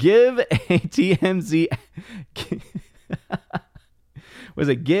 Give a TMZ... Was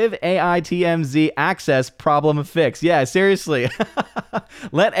it give AI TMZ access problem fix? Yeah, seriously.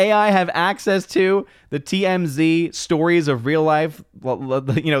 Let AI have access to the TMZ stories of real life,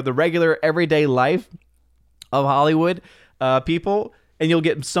 the regular everyday life of Hollywood people, and you'll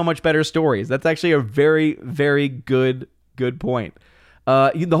get so much better stories. That's actually a very, very good point.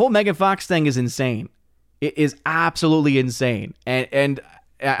 The whole Megan Fox thing is insane. It is absolutely insane. And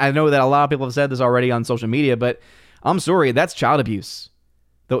I know that a lot of people have said this already on social media, but I'm sorry, that's child abuse.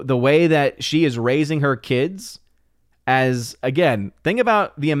 The way that she is raising her kids as, again, think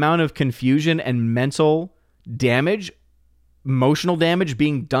about the amount of confusion and mental damage, emotional damage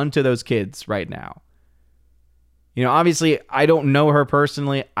being done to those kids right now. Obviously, I don't know her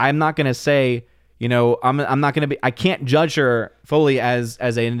personally. I'm not going to say, I'm not going to be, I can't judge her fully as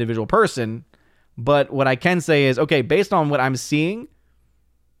an individual person, but what I can say is, okay, based on what I'm seeing,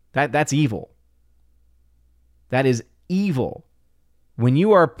 that's evil. That is evil. When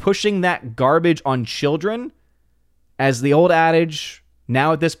you are pushing that garbage on children, as the old adage,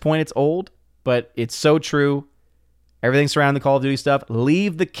 now at this point it's old, but it's so true. Everything surrounding the Call of Duty stuff,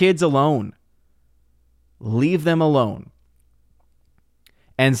 leave the kids alone. Leave them alone.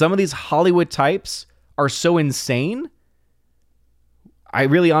 And some of these Hollywood types are so insane. I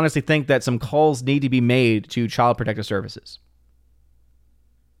really honestly think that some calls need to be made to Child Protective Services.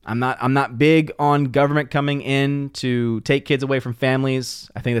 I'm not big on government coming in to take kids away from families.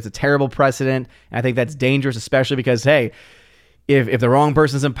 I think that's a terrible precedent. And I think that's dangerous, especially because, hey, if the wrong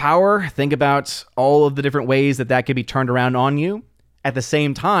person's in power, think about all of the different ways that could be turned around on you. At the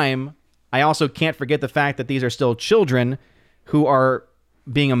same time, I also can't forget the fact that these are still children who are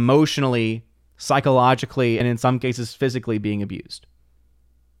being emotionally, psychologically, and in some cases physically being abused.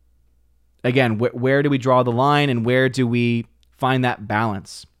 Again, where do we draw the line and where do we find that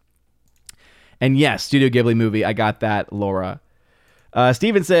balance? And yes, Studio Ghibli movie, I got that, Laura.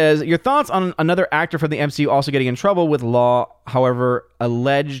 Steven says, your thoughts on another actor from the MCU also getting in trouble with law, however,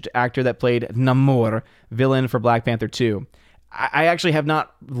 alleged actor that played Namor, villain for Black Panther 2. I actually have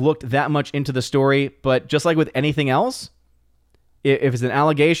not looked that much into the story, but just like with anything else, if it's an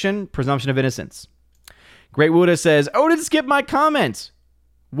allegation, presumption of innocence. Great Wuda says, didn't skip my comment.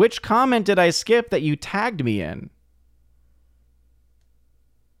 Which comment did I skip that you tagged me in?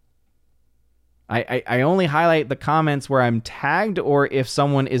 I only highlight the comments where I'm tagged or if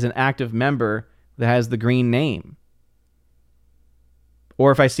someone is an active member that has the green name.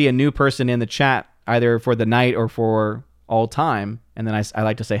 Or if I see a new person in the chat, either for the night or for all time, and then I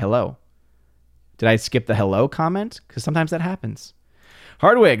like to say hello. Did I skip the hello comment? Because sometimes that happens.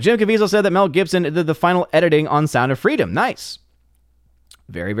 Hardwick, Jim Caviezel said that Mel Gibson did the final editing on Sound of Freedom. Nice.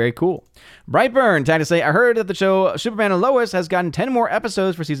 Very, very cool. Brightburn tagged to say, I heard that the show Superman and Lois has gotten 10 more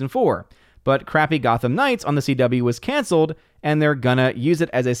episodes for season 4, but crappy Gotham Knights on the CW was canceled, and they're gonna use it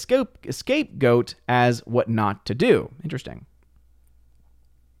as a scapegoat as what not to do. Interesting.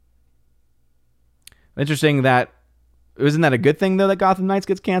 Interesting that, isn't that a good thing, though, that Gotham Knights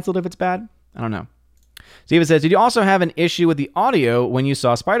gets canceled if it's bad? I don't know. Steven says, did you also have an issue with the audio when you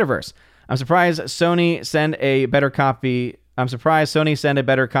saw Spider-Verse? I'm surprised Sony sent a better copy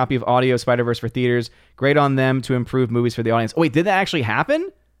of audio Spider-Verse for theaters. Great on them to improve movies for the audience. Oh, wait, did that actually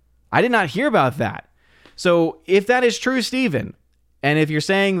happen? I did not hear about that. So if that is true, Steven, and if you're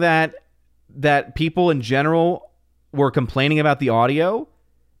saying that people in general were complaining about the audio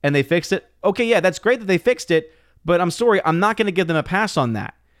and they fixed it, okay, yeah, that's great that they fixed it, but I'm sorry, I'm not going to give them a pass on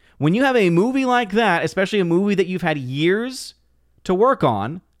that. When you have a movie like that, especially a movie that you've had years to work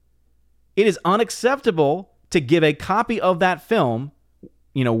on, it is unacceptable to give a copy of that film,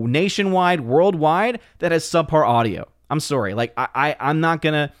 nationwide, worldwide, that has subpar audio. I'm sorry. Like, I'm not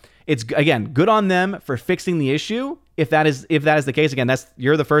going to... It's, again, good on them for fixing the issue. If that is the case, again,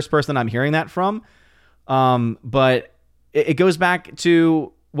 you're the first person I'm hearing that from. But it goes back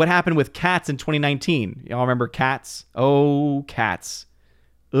to what happened with Cats in 2019. Y'all remember Cats? Oh, Cats.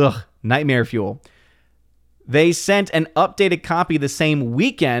 Ugh, nightmare fuel. They sent an updated copy the same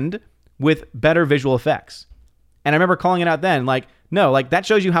weekend with better visual effects. And I remember calling it out then, no, that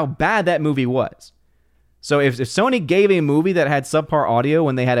shows you how bad that movie was. So if Sony gave a movie that had subpar audio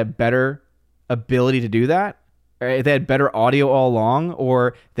when they had a better ability to do that, or if they had better audio all along,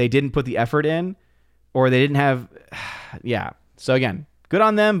 or they didn't put the effort in, or they didn't have... Yeah. So again, good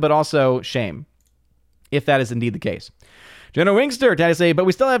on them, but also shame, if that is indeed the case. Jenna Wingster had to say, but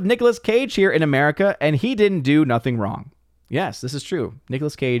we still have Nicolas Cage here in America, and he didn't do nothing wrong. Yes, this is true.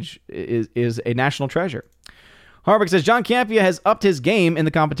 Nicolas Cage is a national treasure. Harvick says, John Campea has upped his game in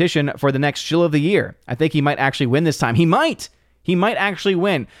the competition for the next Shill of the Year. I think he might actually win this time. He might actually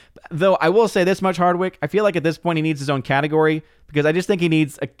win. Though I will say this much, Hardwick, I feel like at this point he needs his own category, because I just think he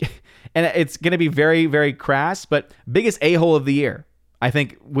needs, and it's going to be very, very crass, but biggest a-hole of the year, I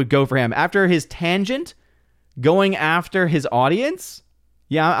think, would go for him. After his tangent, going after his audience,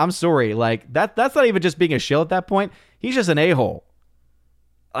 yeah, I'm sorry. That's not even just being a shill at that point. He's just an a-hole.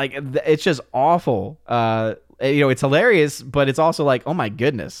 It's just awful. It's hilarious, but it's also oh my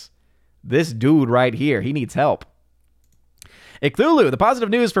goodness, this dude right here, he needs help. Icthulu, the positive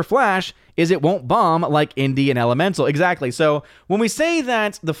news for Flash is it won't bomb like Indy and Elemental. Exactly. So when we say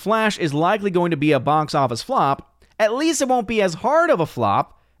that the Flash is likely going to be a box office flop, at least it won't be as hard of a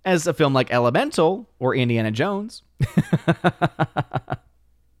flop as a film like Elemental or Indiana Jones.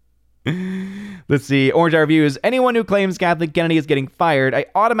 Let's see. Orange Eye Reviews. Anyone who claims Kathleen Kennedy is getting fired, I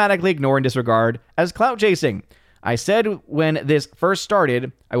automatically ignore and disregard as clout chasing. I said when this first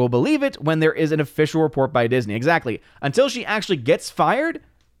started, I will believe it when there is an official report by Disney. Exactly. Until she actually gets fired,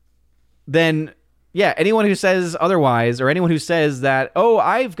 then yeah, anyone who says otherwise, or anyone who says that, oh,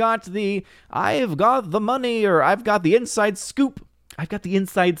 I've got the money, or I've got the inside scoop.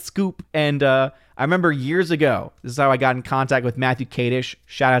 And I remember years ago, this is how I got in contact with Matthew Kadish.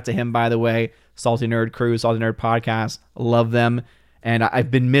 Shout out to him, by the way. Salty Nerd Crew, Salty Nerd Podcast. Love them. And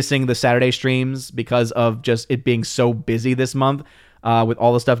I've been missing the Saturday streams because of just it being so busy this month with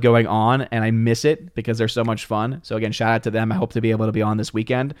all the stuff going on. And I miss it because they're so much fun. So again, shout out to them. I hope to be able to be on this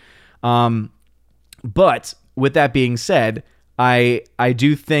weekend. But with that being said, I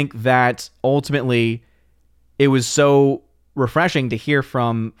do think that ultimately it was so refreshing to hear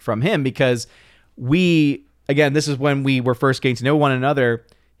from him, because this is when we were first getting to know one another.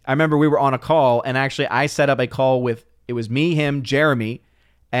 I remember we were on a call, and actually I set up a call with, it was me, him, Jeremy,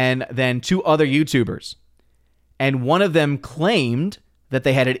 and then 2 other YouTubers. And one of them claimed that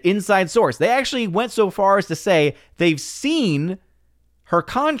they had an inside source. They actually went so far as to say they've seen her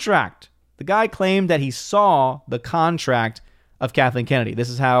contract. The guy claimed that he saw the contract of Kathleen Kennedy. This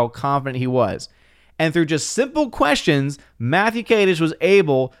is how confident he was. And through just simple questions, Matthew Kadish was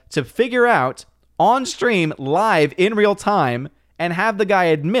able to figure out on stream, live, in real time, and have the guy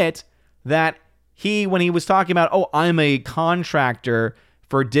admit that when he was talking about, oh, I'm a contractor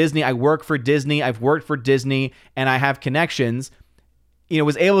for Disney, I work for Disney, I've worked for Disney, and I have connections,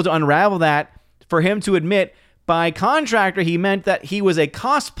 was able to unravel that for him to admit by contractor, he meant that he was a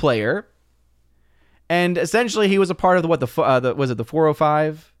cosplayer And essentially, he was a part of was it the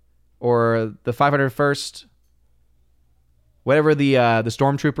 405 or the 501st, whatever the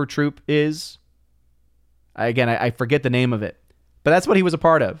stormtrooper troop is. Again, I forget the name of it, but that's what he was a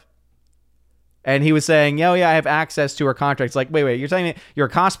part of. And he was saying, "Oh yeah, I have access to our contracts." Like, wait, you're telling me you're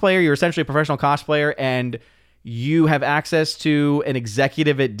a cosplayer, you're essentially a professional cosplayer, and you have access to an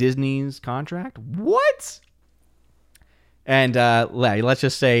executive at Disney's contract? What? And let's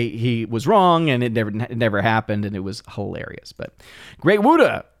just say he was wrong, and it never happened, and it was hilarious. But Great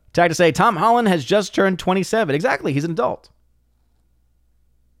Wuda tagged to say Tom Holland has just turned 27. Exactly, he's an adult.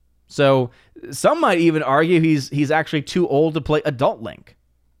 So some might even argue he's actually too old to play adult Link.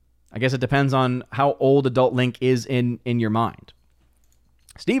 I guess it depends on how old adult Link is in your mind.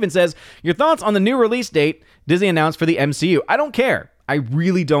 Steven says, your thoughts on the new release date Disney announced for the MCU? I don't care. I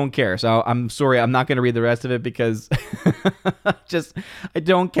really don't care. So I'm sorry, I'm not going to read the rest of it because I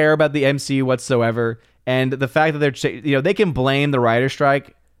don't care about the MCU whatsoever. And the fact that they can blame the writer's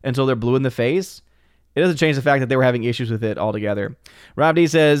strike until they're blue in the face. It doesn't change the fact that they were having issues with it altogether. Rob D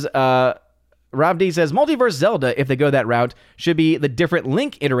says, Multiverse Zelda, if they go that route, should be the different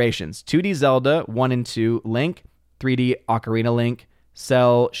Link iterations. 2D Zelda, 1 and 2 Link, 3D Ocarina Link,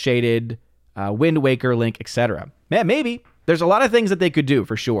 Cell Shaded, Wind Waker Link, etc. Man, maybe. There's a lot of things that they could do,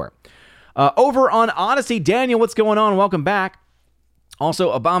 for sure. Over on Odyssey, Daniel, what's going on? Welcome back.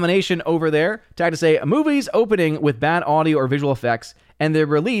 Also, Abomination over there, tagged to say, movies opening with bad audio or visual effects, and they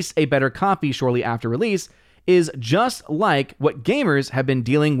release a better copy shortly after release, is just like what gamers have been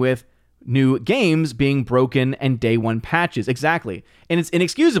dealing with new games being broken and day one patches. Exactly. And it's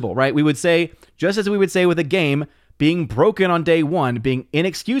inexcusable, right? We would say, just as we would say with a game being broken on day one, being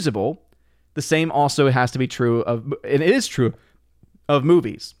inexcusable, the same also has to be true of, and it is true of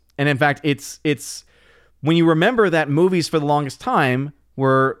movies. And in fact, it's when you remember that movies for the longest time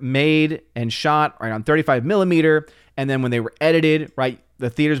were made and shot right on 35 millimeter, and then when they were edited, right, the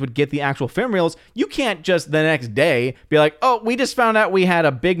theaters would get the actual film reels. You can't just the next day be like, oh, we just found out we had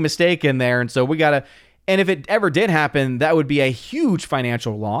a big mistake in there, and so we gotta. And if it ever did happen, that would be a huge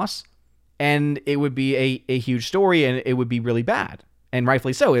financial loss, and it would be a huge story, and it would be really bad. And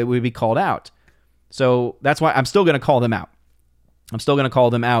rightfully so, it would be called out. So that's why I'm still going to call them out. I'm still going to call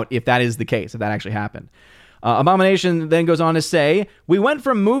them out if that is the case, if that actually happened. Abomination then goes on to say, we went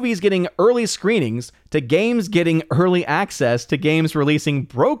from movies getting early screenings to games getting early access to games releasing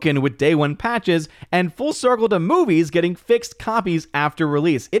broken with day one patches and full circle to movies getting fixed copies after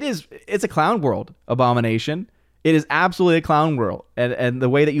release. It's a clown world, Abomination. It is absolutely a clown world. And the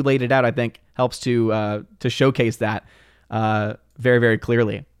way that you laid it out, I think, helps to showcase that very, very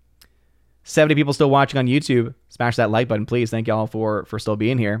clearly. 70 people still watching on YouTube. Smash that like button, please. Thank y'all for still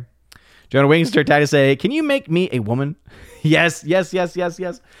being here. Jonah Wingster tried to say, can you make me a woman? Yes.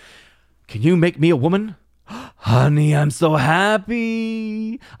 Can you make me a woman? Honey, I'm so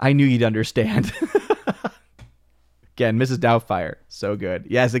happy. I knew you'd understand. Again, Mrs. Doubtfire. So good.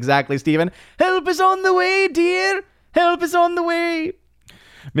 Yes, exactly, Stephen. Help is on the way, dear. Help is on the way.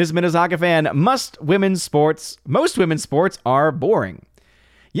 Miss Minnesota fan, most women's sports are boring.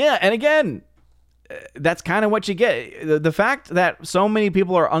 Yeah, and again, that's kind of what you get. The fact that so many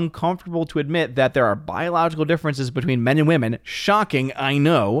people are uncomfortable to admit that there are biological differences between men and women, shocking, I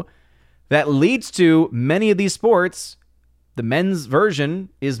know, that leads to many of these sports, the men's version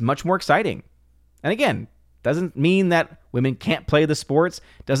is much more exciting. And again, doesn't mean that women can't play the sports,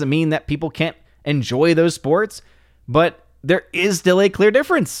 doesn't mean that people can't enjoy those sports, but there is still a clear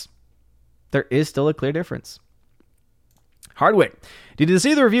difference. Hardwick, did you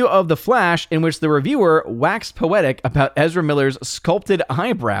see the review of The Flash in which the reviewer waxed poetic about Ezra Miller's sculpted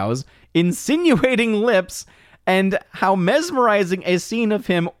eyebrows, insinuating lips, and how mesmerizing a scene of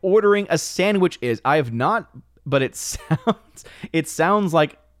him ordering a sandwich is? I have not, but it sounds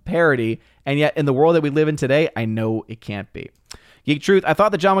like parody, and yet in the world that we live in today, I know it can't be. Geek Truth, I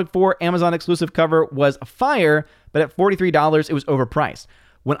thought the John Wick 4 Amazon exclusive cover was fire, but at $43, it was overpriced.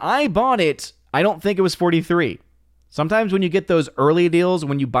 When I bought it, I don't think it was $43. Sometimes when you get those early deals,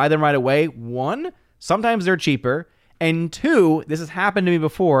 when you buy them right away, one, sometimes they're cheaper, and two, this has happened to me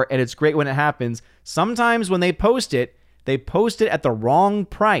before, and it's great when it happens. Sometimes when they post it at the wrong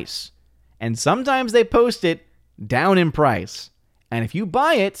price, and sometimes they post it down in price. And if you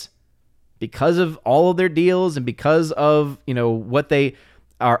buy it, because of all of their deals and because of, what they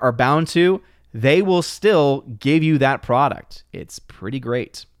are bound to, they will still give you that product. It's pretty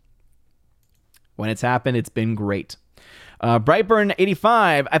great. When it's happened, it's been great.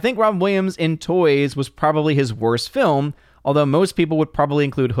 Brightburn85, I think Robin Williams in Toys was probably his worst film, although most people would probably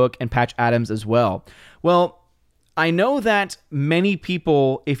include Hook and Patch Adams as well. Well, I know that many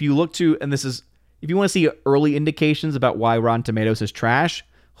people, if you look to, and this is, if you want to see early indications about why Rotten Tomatoes is trash,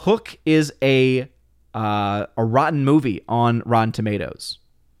 Hook is a rotten movie on Rotten Tomatoes.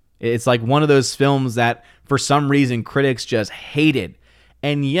 It's like one of those films that for some reason critics just hated,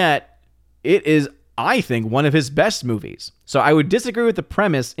 and yet it is, I think, one of his best movies. So I would disagree with the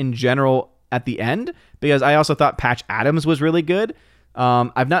premise in general at the end, because I also thought Patch Adams was really good.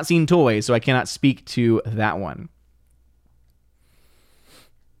 I've not seen Toy, so I cannot speak to that one.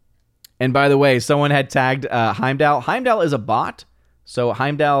 And by the way, someone had tagged Heimdall. Heimdall is a bot, so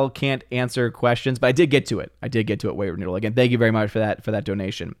Heimdall can't answer questions, but I did get to it. Wayward Noodle. Again, thank you very much for that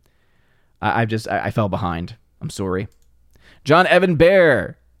donation. I fell behind. I'm sorry. John Evan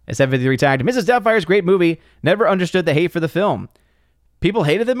Bear at 753 tagged, Mrs. Doubtfire's great movie. Never understood the hate for the film. People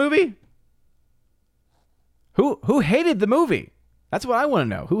hated the movie? Who hated the movie? That's what I want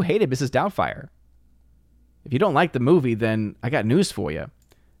to know. Who hated Mrs. Doubtfire? If you don't like the movie, then I got news for you.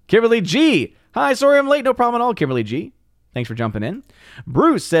 Kimberly G. Hi, sorry I'm late. No problem at all, Kimberly G. Thanks for jumping in.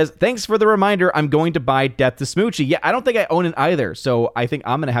 Bruce says, thanks for the reminder. I'm going to buy Death to Smoochie. Yeah, I don't think I own it either, so I think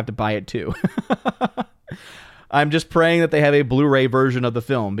I'm going to have to buy it too. I'm just praying that they have a Blu-ray version of the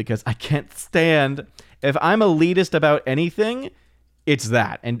film, because I can't stand... If I'm elitist about anything, it's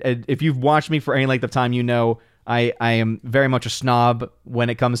that. And if you've watched me for any length of time, you know I am very much a snob when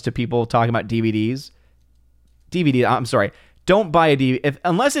it comes to people talking about DVDs. I'm sorry. Don't buy a DVD.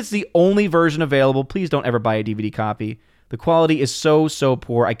 Unless it's the only version available, please don't ever buy a DVD copy. The quality is so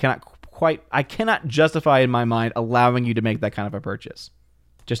poor. I cannot justify in my mind allowing you to make that kind of a purchase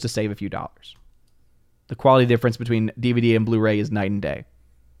just to save a few dollars. The quality difference between DVD and Blu-ray is night and day.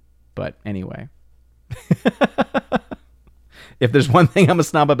 But anyway. If there's one thing I'm a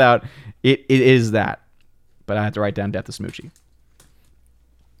snob about, it is that. But I have to write down Death to Smoochie.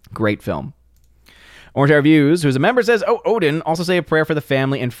 Great film. Orange Reviews, who's a member, says, Odin, also say a prayer for the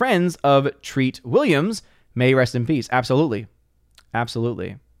family and friends of Treat Williams. May he rest in peace. Absolutely.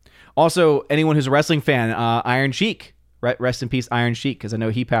 Also, anyone who's a wrestling fan, Iron Sheik. Rest in peace, Iron Sheik, because I know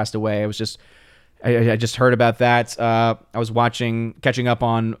he passed away. I just heard about that. I was catching up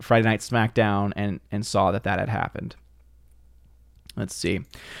on Friday Night SmackDown and saw that had happened. Let's see.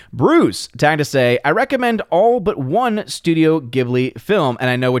 Bruce tagged to say, I recommend all but one Studio Ghibli film, and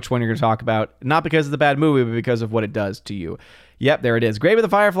I know which one you're going to talk about, not because of the bad movie, but because of what it does to you. Yep, there it is. Grave of the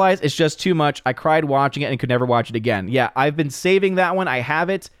Fireflies. It's just too much. I cried watching it and could never watch it again. Yeah, I've been saving that one. I have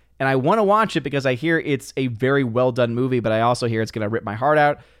it, and I want to watch it because I hear it's a very well done movie, but I also hear it's going to rip my heart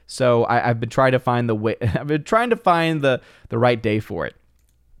out. So I've been trying to find the way. I've been trying to find the right day for it.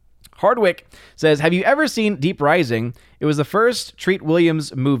 Hardwick says, have you ever seen Deep Rising? It was the first Treat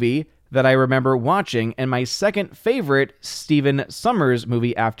Williams movie that I remember watching, and my second favorite Stephen Sommers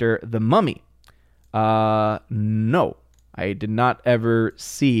movie after The Mummy. No, I did not ever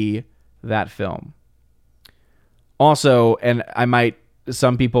see that film. Also, and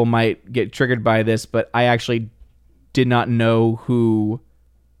some people might get triggered by this, but I actually did not know who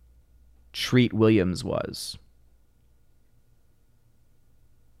Treat Williams was.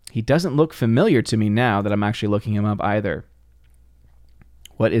 He doesn't look familiar to me now that I'm actually looking him up either.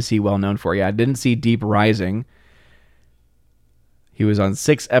 What is he well known for? Yeah, I didn't see Deep Rising. He was on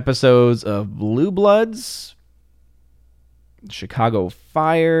 6 episodes of Blue Bloods, Chicago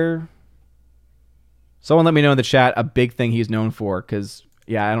Fire. Someone let me know in the chat a big thing he's known for, because,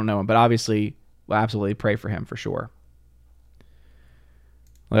 yeah, I don't know him, but obviously, we'll absolutely pray for him for sure.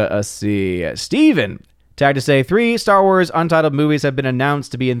 Let us see. Steven tagged to say, 3 Star Wars untitled movies have been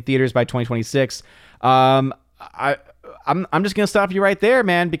announced to be in theaters by 2026. I'm just going to stop you right there,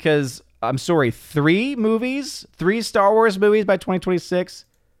 man, because I'm sorry, 3 Star Wars movies by 2026?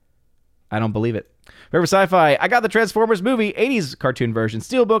 I don't believe it. River Sci-Fi, I got the Transformers movie, 80s cartoon version,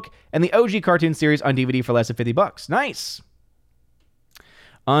 Steelbook, and the OG cartoon series on DVD for less than $50. Nice.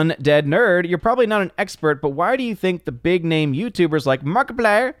 Undead Nerd, you're probably not an expert, but why do you think the big name YouTubers like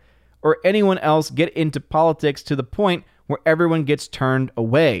Markiplier or anyone else get into politics to the point where everyone gets turned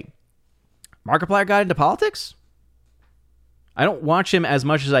away? Markiplier got into politics? I don't watch him as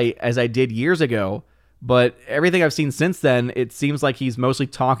much as I did years ago, but everything I've seen since then, it seems like he's mostly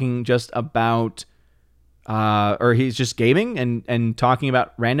talking just about, or he's just gaming and talking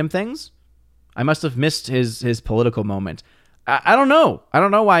about random things. I must have missed his political moment. I don't know. I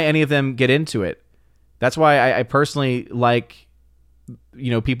don't know why any of them get into it. That's why I personally like,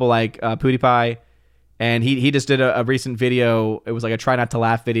 people like PewDiePie, and he just did a recent video. It was like a try not to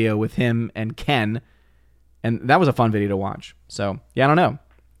laugh video with him and Ken, and that was a fun video to watch. So yeah, I don't know.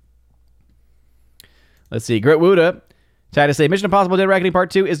 Let's see. Grit Wuda tried to say Mission Impossible Dead Reckoning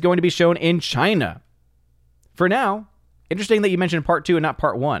Part 2 is going to be shown in China. For now, Interesting that you mentioned part 2 and not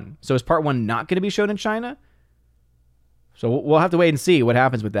part 1. So is part 1 not going to be shown in China? So we'll have to wait and see what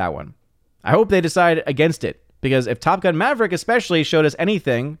happens with that one. I hope they decide against it, because if Top Gun Maverick especially showed us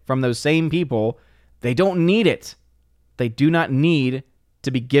anything from those same people, they don't need it. They do not need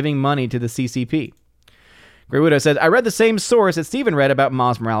to be giving money to the CCP. Grey Widow says, I read the same source that Steven read about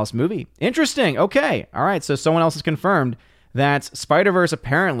Miles Morales movie. Interesting. Okay. All right. So someone else has confirmed that Spider-Verse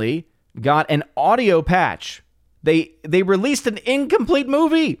apparently got an audio patch. They released an incomplete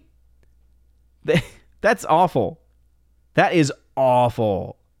movie. That's awful. That is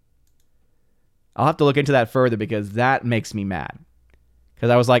awful. I'll have to look into that further because that makes me mad. Because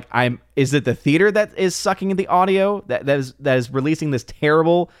I was like, is it the theater that is sucking the audio that is releasing this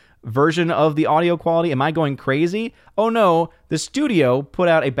terrible version of the audio quality? Am I going crazy? Oh no, the studio put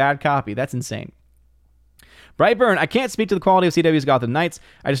out a bad copy. That's insane. Brightburn, I can't speak to the quality of CW's Gotham Knights.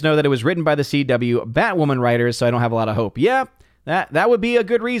 I just know that it was written by the CW Batwoman writers, so I don't have a lot of hope. Yeah, that would be a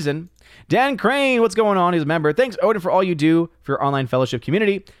good reason. Dan Crane, what's going on? He's a member. Thanks, Odin, for all you do for your online fellowship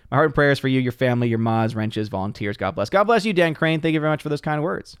community. My heart and prayers for you, your family, your mods, wrenches, volunteers. God bless. God bless you, Dan Crane. Thank you very much for those kind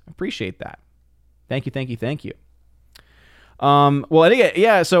words. I appreciate that. Thank you, thank you, thank you. Well,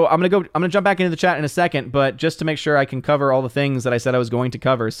 yeah, so I'm going to jump back into the chat in a second, but just to make sure I can cover all the things that I said I was going to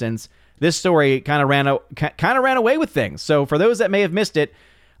cover, since this story kind of ran away with things. So for those that may have missed it,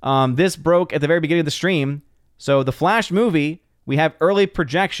 this broke at the very beginning of the stream. So the Flash movie, we have early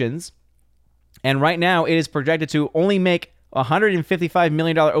projections, and right now it is projected to only make a $155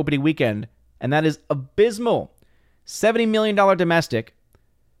 million opening weekend, and that is abysmal. $70 million domestic.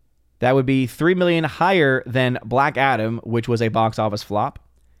 That would be $3 million higher than Black Adam, which was a box office flop.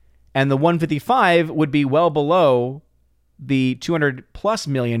 And the 155 would be well below the $200+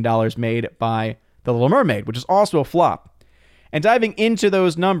 million made by The Little Mermaid, which is also a flop. And diving into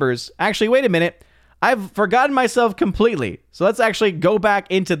those numbers, actually, wait a minute. I've forgotten myself completely. So let's actually go back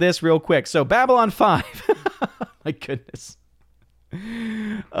into this real quick. So Babylon 5. My goodness.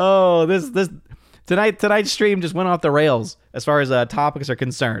 Oh, tonight's stream just went off the rails as far as topics are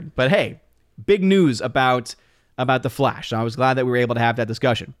concerned. But hey, big news about the Flash. So I was glad that we were able to have that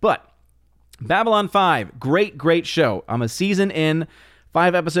discussion. But Babylon 5, great show. I'm a season in,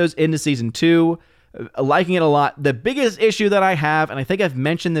 5 episodes into season 2. Liking it a lot. The biggest issue that I have, and I think I've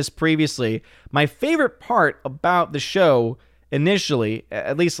mentioned this previously, my favorite part about the show initially,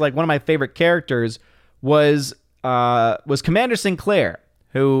 at least like one of my favorite characters, was Commander Sinclair,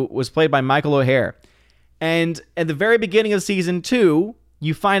 who was played by Michael O'Hare. And at the very beginning of season 2,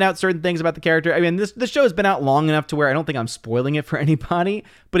 you find out certain things about the character. I mean, this show has been out long enough to where I don't think I'm spoiling it for anybody.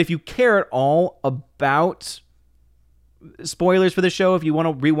 But if you care at all about spoilers for the show, if you want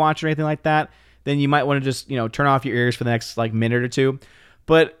to rewatch or anything like that, then you might want to just, turn off your ears for the next minute or two.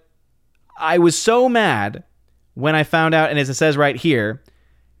 But I was so mad when I found out, and as it says right here,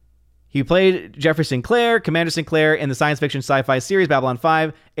 he played Jeffrey Sinclair, Commander Sinclair, in the science fiction sci-fi series Babylon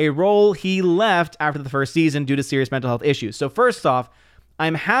 5, a role he left after the first season due to serious mental health issues. So first off,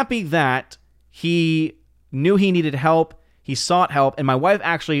 I'm happy that he knew he needed help, he sought help, and my wife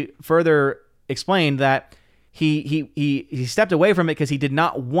actually further explained that he stepped away from it because he did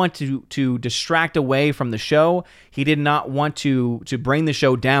not want to distract away from the show. He did not want to bring the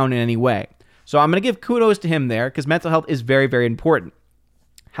show down in any way. So I'm going to give kudos to him there because mental health is very, very important.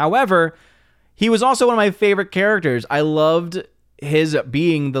 However, he was also one of my favorite characters. I loved his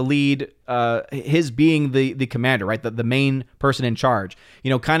being the lead, his being the commander, right? The main person in charge.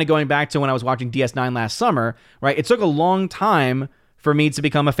 Kind of going back to when I was watching DS9 last summer, right? It took a long time for me to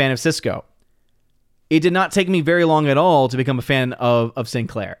become a fan of Cisco. It did not take me very long at all to become a fan of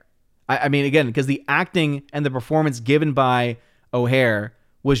Sinclair. I mean, again, because the acting and the performance given by O'Hare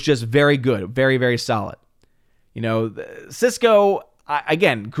was just very good, very, very solid. Cisco,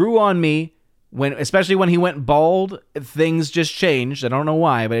 again, grew on me, especially when he went bald. Things just changed. I don't know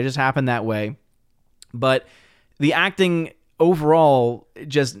why, but it just happened that way. But the acting overall,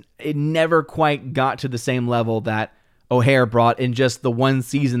 it never quite got to the same level that O'Hare brought in just the one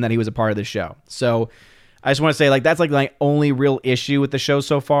season that he was a part of the show. So I just want to say, that's my only real issue with the show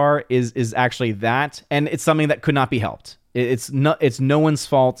so far is actually that, and it's something that could not be helped. It's no one's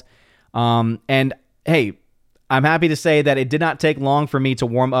fault. And hey, I'm happy to say that it did not take long for me to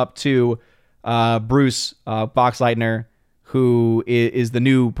warm up to Bruce Boxleitner, who is the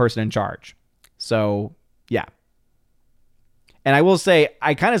new person in charge. So yeah. And I will say,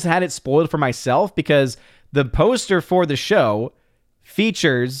 I kind of had it spoiled for myself because the poster for the show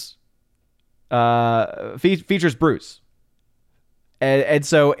features Bruce. And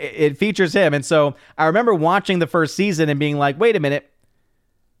so it features him. And so I remember watching the first season and being like, wait a minute,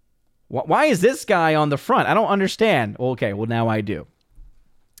 Why is this guy on the front? I don't understand. Okay, well, now I do.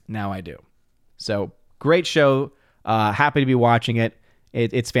 So, great show. Happy to be watching it.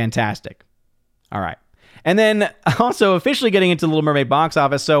 It's fantastic. All right. And then also officially getting into Little Mermaid box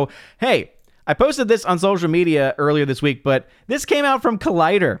office. So, hey, I posted this on social media earlier this week, but this came out from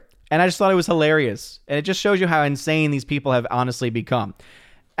Collider, and I just thought it was hilarious. And it just shows you how insane these people have honestly become.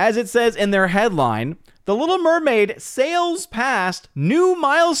 As it says in their headline, The Little Mermaid sails past new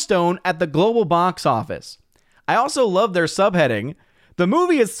milestone at the global box office. I also love their subheading. The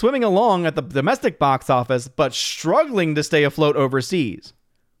movie is swimming along at the domestic box office, but struggling to stay afloat overseas.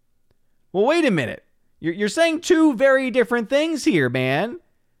 Well, wait a minute. You're saying two very different things here, man.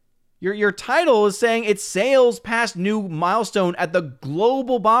 Your title is saying it sails past new milestone at the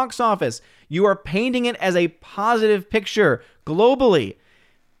global box office. You are painting it as a positive picture globally.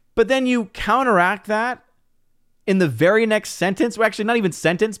 But then you counteract that in the very next sentence, or actually not even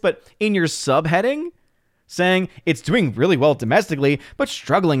sentence, but in your subheading, saying it's doing really well domestically, but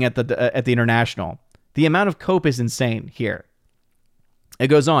struggling at the international. The amount of cope is insane here. It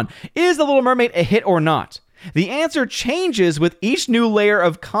goes on. Is The Little Mermaid a hit or not? The answer changes with each new layer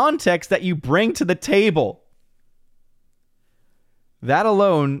of context that you bring to the table. That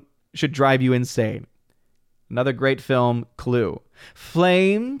alone should drive you insane. Another great film, Clue.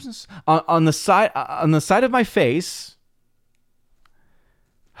 Flames on the side of my face.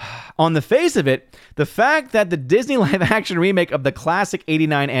 On the face of it, the fact that the Disney live-action remake of the classic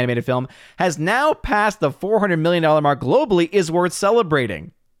 '89 animated film has now passed the $400 million mark globally is worth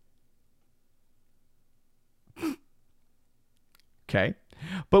celebrating. Okay.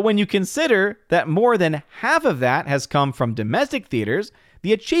 But when you consider that more than half of that has come from domestic theaters,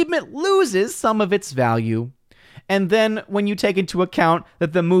 the achievement loses some of its value. And then when you take into account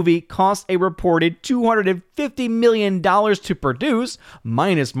that the movie cost a reported $250 million to produce,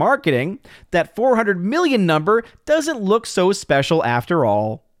 minus marketing, that 400 million number doesn't look so special after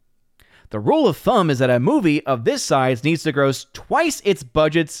all. The rule of thumb is that a movie of this size needs to gross twice its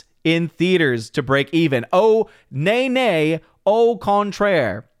budgets in theaters to break even. Oh, nay, au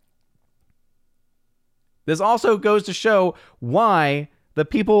contraire. This also goes to show why the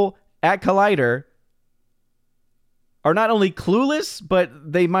people at Collider are not only clueless, but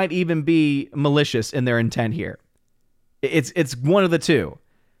they might even be malicious in their intent here. It's one of the two.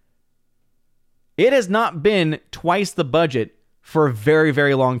 It has not been twice the budget for a very,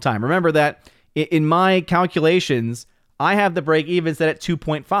 very long time. Remember that in my calculations, I have the break-even set at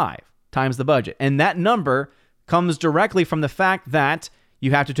 2.5 times the budget. And that number comes directly from the fact that you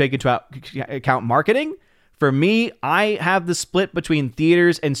have to take into account marketing. For me, I have the split between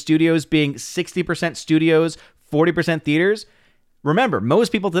theaters and studios being 60% studios, 40% theaters. Remember,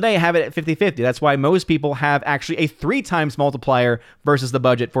 most people today have it at 50-50. That's why most people have actually a 3 times multiplier versus the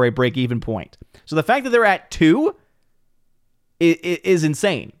budget for a break-even point. So the fact that they're at 2 is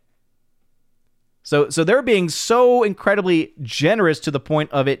insane. So they're being so incredibly generous to the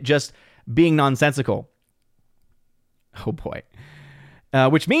point of it just being nonsensical. Oh boy.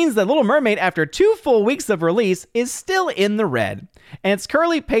 Which means that Little Mermaid, after 2 full weeks of release, is still in the red. And it's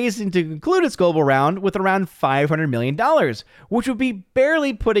currently pacing to conclude its global round with around $500 million, which would be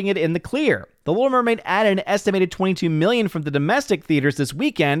barely putting it in the clear. The Little Mermaid added an estimated $22 million from the domestic theaters this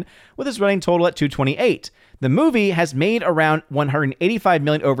weekend, with its running total at $228. The movie has made around $185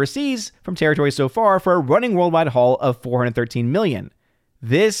 million overseas from territory so far for a running worldwide haul of $413 million.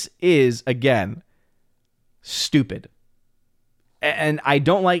 This is, again, stupid. And I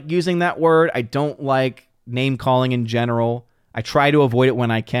don't like using that word. I don't like name calling in general. I try to avoid it when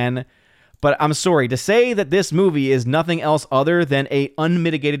I can. But I'm sorry, to say that this movie is nothing else other than a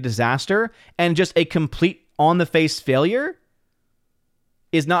unmitigated disaster and just a complete on-the-face failure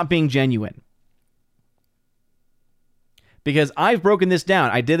is not being genuine. Because I've broken this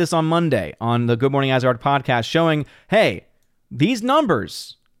down. I did this on Monday on the Good Morning Asgard podcast showing, hey, these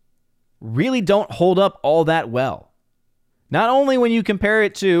numbers really don't hold up all that well. Not only when you compare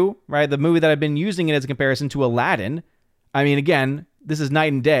it to, right, the movie that I've been using it as a comparison to Aladdin. I mean, again, this is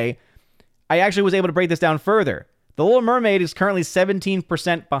night and day. I actually was able to break this down further. The Little Mermaid is currently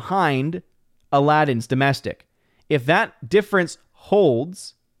 17% behind Aladdin's domestic. If that difference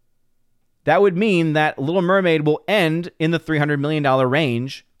holds, that would mean that Little Mermaid will end in the $300 million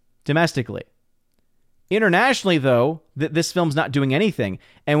range domestically. Internationally, though, this film's not doing anything.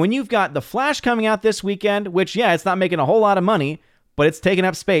 And when you've got The Flash coming out this weekend, which, yeah, it's not making a whole lot of money, but it's taking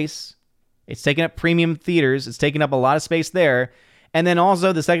up space. It's taking up premium theaters. It's taking up a lot of space there. And then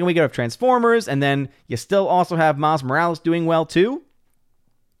also the second week of Transformers, and then you still also have Miles Morales doing well, too.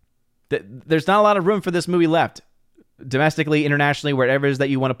 There's not a lot of room for this movie left domestically, internationally, wherever it is that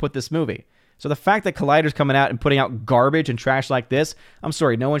you want to put this movie. So the fact that Collider's coming out and putting out garbage and trash like this, I'm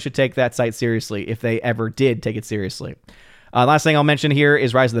sorry, no one should take that site seriously if they ever did take it seriously. Last thing I'll mention here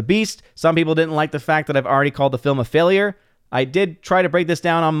is Rise of the Beast. Some people didn't like the fact that I've already called the film a failure. I did try to break this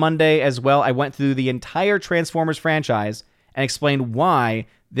down on Monday as well. I went through the entire Transformers franchise and explained why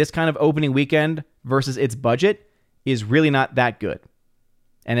this kind of opening weekend versus its budget is really not that good.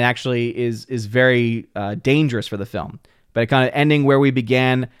 And it actually is very dangerous for the film. But kind of ending where we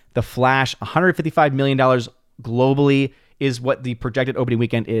began, The Flash, $155 million globally is what the projected opening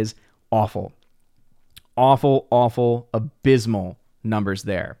weekend is. Awful. Awful, awful, abysmal numbers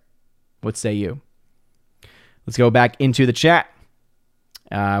there. What say you? Let's go back into the chat.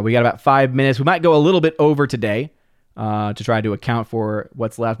 We got about 5 minutes. We might go a little bit over today to try to account for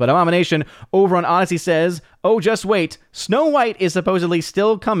what's left. But Abomination over on Odyssey says, oh, just wait. Snow White is supposedly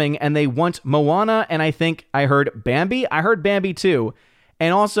still coming, and they want Moana, and I think I heard Bambi. I heard Bambi too.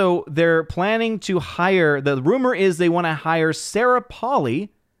 And also, they're planning to hire, the rumor is they want to hire Sarah Polley,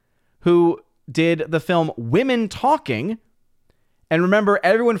 who did the film Women Talking. And remember,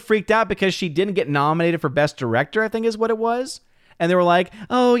 everyone freaked out because she didn't get nominated for Best Director, I think is what it was. And they were like,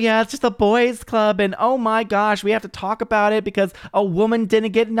 oh, yeah, it's just a boys club. And oh, my gosh, we have to talk about it because a woman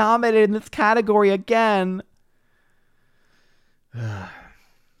didn't get nominated in this category again.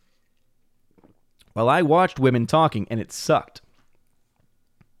 Well, I watched Women Talking, and it sucked.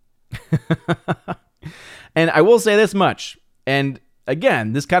 And I will say this much. And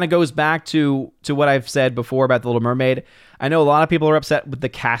again, this kind of goes back to what I've said before about The Little Mermaid. I know a lot of people are upset with the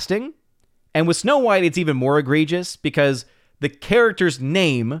casting. And with Snow White, it's even more egregious because the character's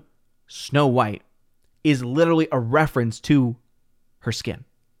name, Snow White, is literally a reference to her skin.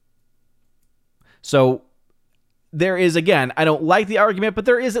 So there is, again, I don't like the argument, but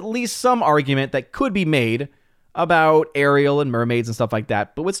there is at least some argument that could be made about Ariel and mermaids and stuff like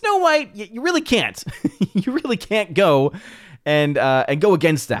that. But with Snow White, you really can't. You really can't go and go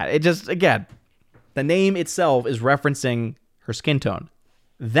against that. It just, again, the name itself is referencing her skin tone.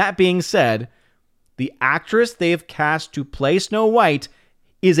 That being said, the actress they have cast to play Snow White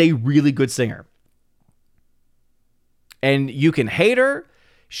is a really good singer. And you can hate her.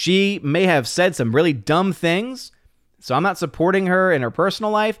 She may have said some really dumb things, so I'm not supporting her in her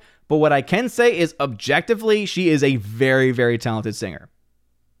personal life. But what I can say is objectively, she is a very, very talented singer.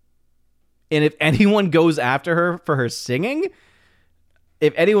 And if anyone goes after her for her singing,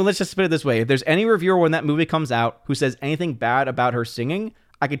 if anyone, let's just put it this way, if there's any reviewer when that movie comes out who says anything bad about her singing,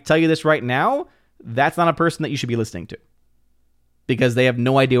 I could tell you this right now, that's not a person that you should be listening to. Because they have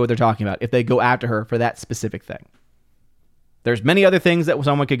no idea what they're talking about if they go after her for that specific thing. There's many other things that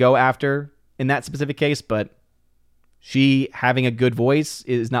someone could go after in that specific case, but she having a good voice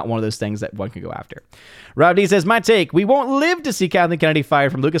is not one of those things that one could go after. Rob D says, my take, we won't live to see Kathleen Kennedy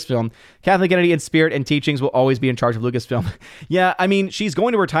fired from Lucasfilm. Kathleen Kennedy in spirit and teachings will always be in charge of Lucasfilm. Yeah, I mean, she's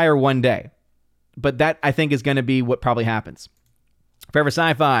going to retire one day. But that, I think, is going to be what probably happens. Forever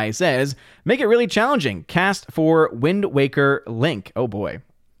Sci-Fi says, make it really challenging. Cast for Wind Waker Link. Oh, boy.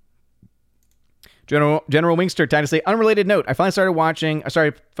 General Wingster tagged to say, unrelated note, I finally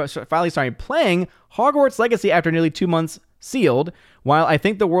started playing Hogwarts Legacy after nearly 2 months sealed. While I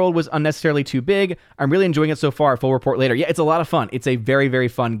think the world was unnecessarily too big, I'm really enjoying it so far. Full report later. Yeah, it's a lot of fun. It's a very, very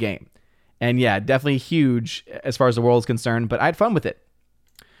fun game. And yeah, definitely huge as far as the world is concerned, but I had fun with it.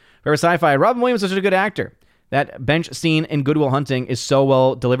 Forever Sci-Fi, Robin Williams is such a good actor. That bench scene in Good Will Hunting is so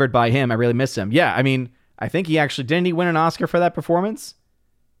well delivered by him. I really miss him. Yeah, I mean, I think didn't he win an Oscar for that performance?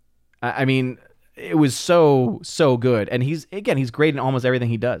 I mean, it was so good. And he's great in almost everything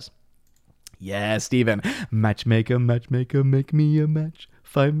he does. Yeah, Steven. Matchmaker, matchmaker, make me a match.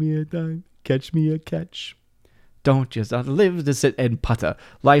 Find me a dime, catch me a catch. Don't just live to sit and putter.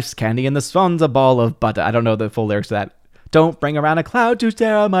 Life's candy and the sun's a ball of butter. I don't know the full lyrics to that. Don't bring around a cloud to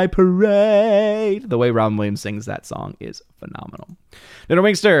stare at my parade. The way Robin Williams sings that song is phenomenal. Little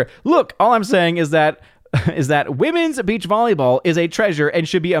Wingster, look, all I'm saying is that women's beach volleyball is a treasure and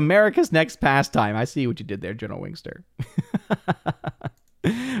should be America's next pastime. I see what you did there, General Wingster.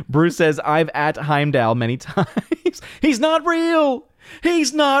 Bruce says, I've at Heimdall many times. He's not real.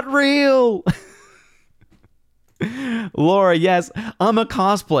 He's not real. Laura, yes, I'm a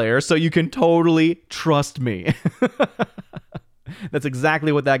cosplayer, so you can totally trust me. That's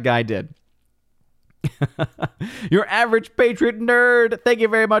exactly what that guy did. Your average Patriot nerd. Thank you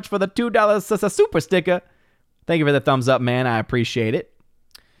very much for the $2 super sticker. Thank you for the thumbs up, man. I appreciate it.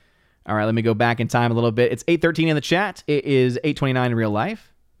 All right, let me go back in time a little bit. It's 8:13 in the chat. It is 8:29 in real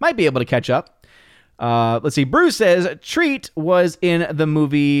life. Might be able to catch up. Let's see. Bruce says Treat was in the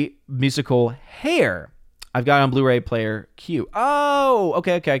movie musical Hair. I've got it on Blu-ray player Q. Oh,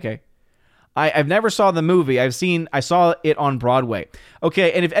 okay. I've never saw the movie. I saw it on Broadway.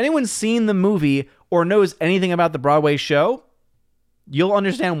 Okay, and if anyone's seen the movie or knows anything about the Broadway show, you'll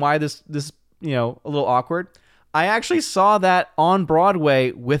understand why this a little awkward. I actually saw that on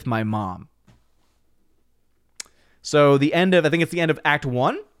Broadway with my mom. So I think it's the end of Act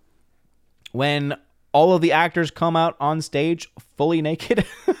 1, when all of the actors come out on stage fully naked.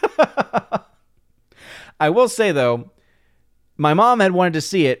 I will say, though, my mom had wanted to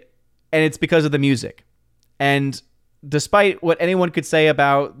see it, and it's because of the music. And despite what anyone could say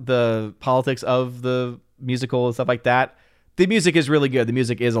about the politics of the musical and stuff like that, the music is really good. The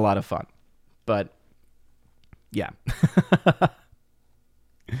music is a lot of fun. But, yeah.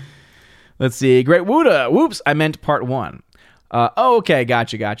 Let's see. Great Wooda. Whoops, I meant part 1. Okay,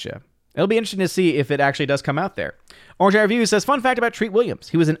 gotcha. It'll be interesting to see if it actually does come out there. Orange Eye Review says, fun fact about Treat Williams.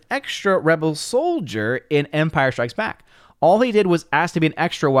 He was an extra rebel soldier in Empire Strikes Back. All he did was ask to be an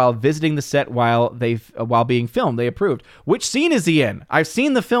extra while visiting the set while being filmed. They approved. Which scene is he in? I've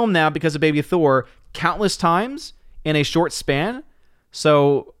seen the film now because of Baby Thor countless times in a short span.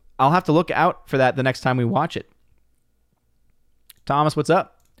 So I'll have to look out for that the next time we watch it. Thomas, what's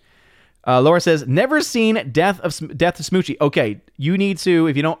up? Laura says, never seen Death of Smoochie. Okay, you need to,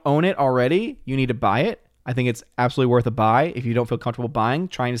 if you don't own it already, you need to buy it. I think it's absolutely worth a buy. If you don't feel comfortable buying,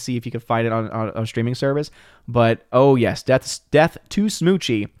 trying to see if you can find it on a streaming service. But, oh yes, Death to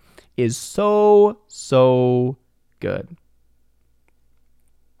Smoochie is so good.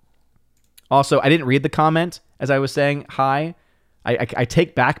 Also, I didn't read the comment as I was saying hi. I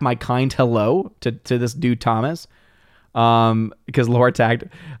take back my kind hello to this dude Thomas. Because Laura tagged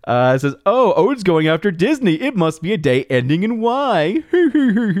says, oh, Ode's going after Disney. It must be a day ending in Y.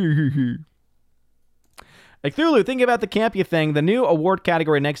 Like Thulu, thinking about the Campia thing, the new award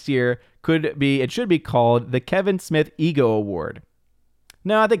category next year should be called the Kevin Smith Ego Award.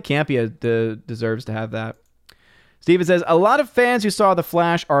 No, I think Campia deserves to have that. Steven says, a lot of fans who saw The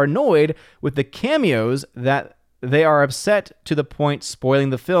Flash are annoyed with the cameos that they are upset to the point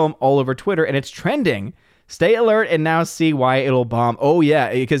spoiling the film all over Twitter, and it's trending. Stay alert and now see why it'll bomb. Oh,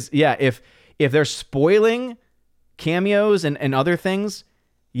 yeah, because, yeah, if they're spoiling cameos and other things,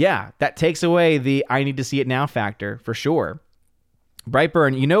 yeah, that takes away the I need to see it now factor for sure.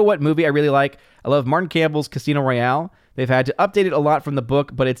 Brightburn, you know what movie I really like? I love Martin Campbell's Casino Royale. They've had to update it a lot from the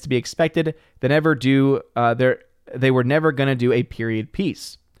book, but it's to be expected. They were never going to do a period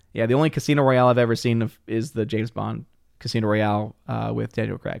piece. Yeah, the only Casino Royale I've ever seen is the James Bond Casino Royale with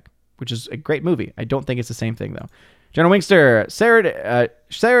Daniel Craig, which is a great movie. I don't think it's the same thing, though. General Wingster,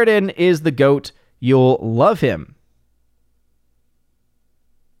 Sheridan is the GOAT. You'll love him.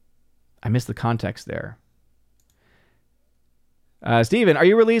 I missed the context there. Steven, are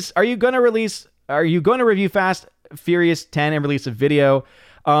you going to review Fast Furious 10 and release a video?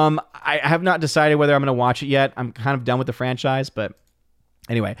 I have not decided whether I'm going to watch it yet. I'm kind of done with the franchise, but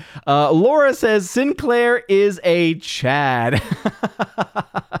anyway. Laura says Sinclair is a Chad.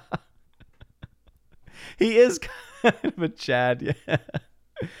 He is kind of a Chad, yeah.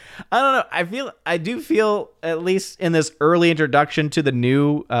 I don't know. I do feel, at least in this early introduction to the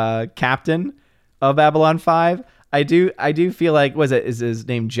new captain of Babylon 5, I do feel like, is his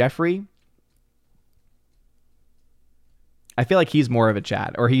name Jeffrey? I feel like he's more of a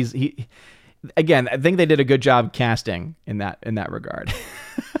Chad, or he again, I think they did a good job casting in that regard.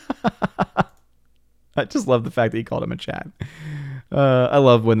 I just love the fact that he called him a Chad. I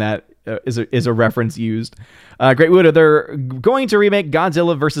love when that is a reference used. Great Wood, they're going to remake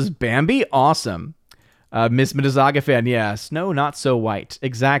Godzilla versus Bambi. Awesome. Miss Miyazaga fan, yeah. Snow not so white.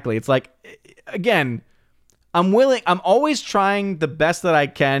 Exactly. It's like, again, I'm always trying the best that I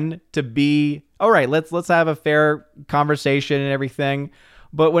can to be, all right, let's have a fair conversation and everything.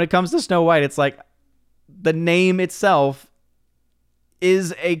 But when it comes to Snow White, it's like the name itself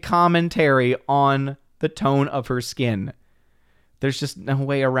is a commentary on the tone of her skin. There's just no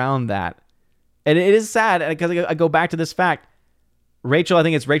way around that. And it is sad because I go back to this fact. Rachel, I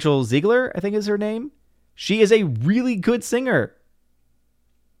think it's Rachel Ziegler, I think is her name. She is a really good singer.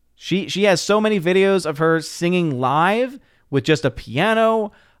 She has so many videos of her singing live with just a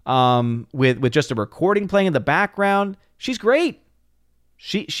piano, with just a recording playing in the background. She's great.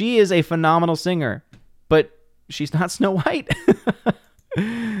 She is a phenomenal singer, but she's not Snow White.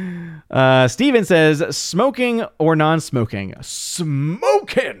 Steven says, smoking or non-smoking?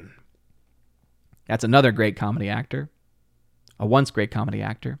 Smoking! That's another great comedy actor. A once great comedy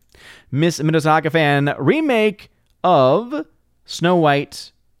actor. Miss Miyazaga fan, remake of Snow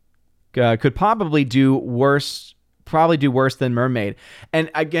White could probably do worse probably do worse than Mermaid. And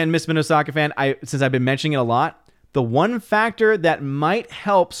again, Miss Minosaka fan, since I've been mentioning it a lot, the one factor that might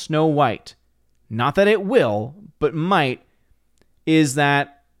help Snow White, not that it will, but might, is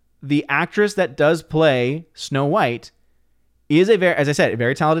that the actress that does play Snow White is as I said, a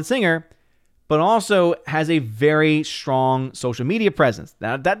very talented singer, but also has a very strong social media presence.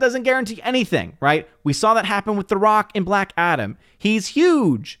 Now, that doesn't guarantee anything, right? We saw that happen with The Rock in Black Adam. He's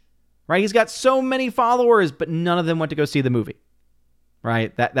huge, right? He's got so many followers, but none of them went to go see the movie,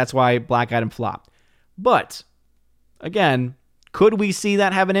 right? That's why Black Adam flopped. But, again, could we see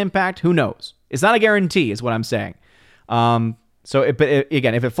that have an impact? Who knows? It's not a guarantee, is what I'm saying. Again,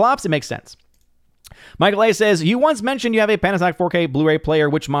 if it flops, it makes sense. Michael A says, you once mentioned you have a Panasonic 4K Blu-ray player.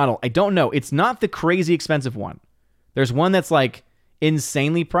 Which model? I don't know. It's not the crazy expensive one. There's one that's like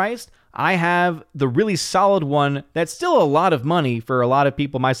insanely priced. I have the really solid one that's still a lot of money for a lot of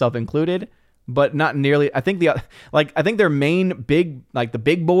people, myself included, but not nearly. I think their main big, like the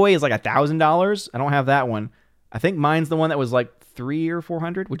big boy is like $1,000. I don't have that one. I think mine's the one that was like $300 or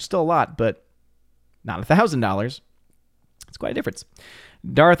 $400, which is still a lot, but not $1,000. It's quite a difference.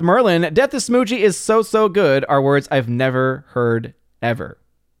 Darth Merlin, Death to Smoochie is so good, are words I've never heard ever.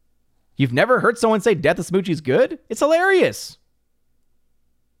 You've never heard someone say Death to Smoochie is good? It's hilarious.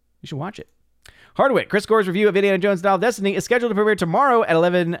 You should watch it. Hardwick, Chris Gore's review of Indiana Jones Dial of Destiny is scheduled to premiere tomorrow at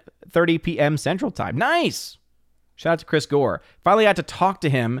 11:30 p.m. Central Time. Nice! Shout out to Chris Gore. Finally got to talk to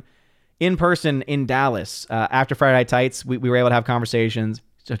him in person in Dallas. After Friday Night Tights, we were able to have conversations.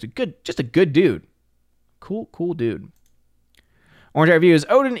 Just a good dude. Cool dude. Orange Eye Reviews.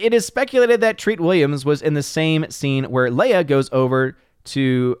 Odin, it is speculated that Treat Williams was in the same scene where Leia goes over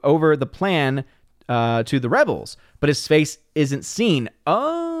the plan to the rebels, but his face isn't seen.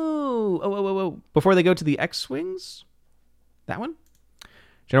 Oh. Before they go to the X-Wings? That one?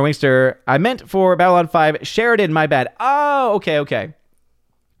 General Wingster, I meant for Babylon 5, Sheridan, my bad. Oh, okay.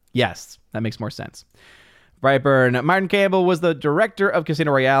 Yes, that makes more sense. Brightburn, Martin Campbell was the director of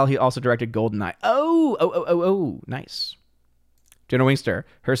Casino Royale. He also directed GoldenEye. Oh, nice. General Wingster,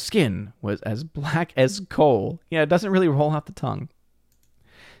 her skin was as black as coal. Yeah, it doesn't really roll off the tongue.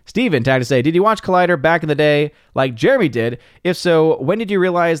 Steven tagged to say, did you watch Collider back in the day like Jeremy did? If so, when did you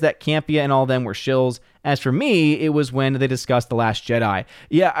realize that Campea and all them were shills? As for me, it was when they discussed The Last Jedi.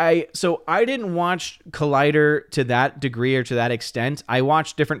 Yeah, I didn't watch Collider to that degree or to that extent. I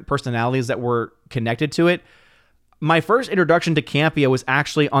watched different personalities that were connected to it. My first introduction to Campea was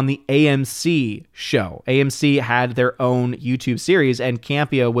actually on the AMC show. AMC had their own YouTube series, and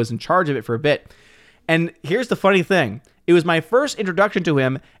Campea was in charge of it for a bit. And here's the funny thing. It was my first introduction to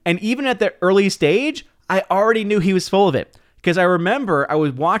him, and even at the early stage, I already knew he was full of it. Because I remember I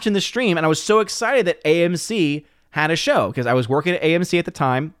was watching the stream, and I was so excited that AMC had a show, because I was working at AMC at the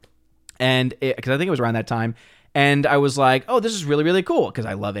time, and because I think it was around that time, and I was like, oh, this is really, really cool, because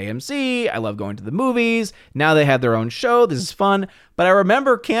I love AMC, I love going to the movies, now they have their own show, this is fun. But I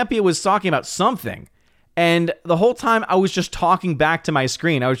remember Campea was talking about something, and the whole time I was just talking back to my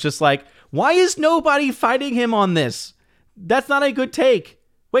screen. I was just like, why is nobody fighting him on this? That's not a good take.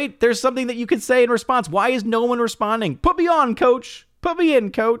 Wait, there's something that you could say in response. Why is no one responding? Put me on, coach. Put me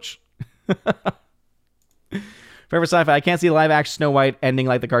in, coach. Forever Sci-Fi, I can't see live action Snow White ending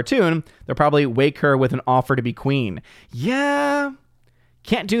like the cartoon. They'll probably wake her with an offer to be queen. Yeah,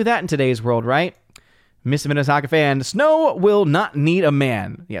 can't do that in today's world, right? Miss Minnesota fan, Snow will not need a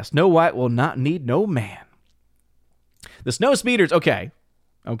man. Yeah, Snow White will not need no man. The Snow Speeders, okay.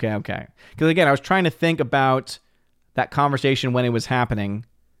 Because again, I was trying to think about that conversation when it was happening.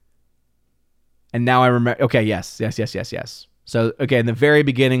 And now I remember, okay, yes. So, okay, in the very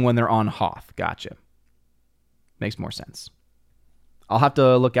beginning when they're on Hoth. Gotcha. Makes more sense. I'll have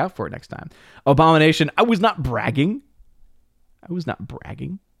to look out for it next time. Abomination, I was not bragging.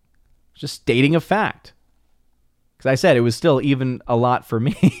 Just stating a fact. Because I said it was still even a lot for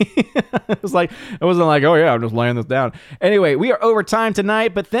me. It wasn't like, oh yeah, I'm just laying this down. Anyway, we are over time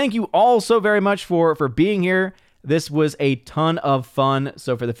tonight, but thank you all so very much for being here. This was a ton of fun.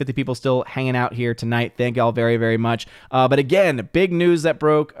 So for the 50 people still hanging out here tonight, thank y'all very, very much. But again, big news that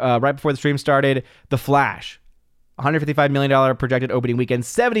broke right before the stream started. The Flash. $155 million projected opening weekend,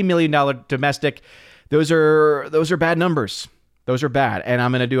 $70 million domestic. Those are bad numbers. Those are bad. And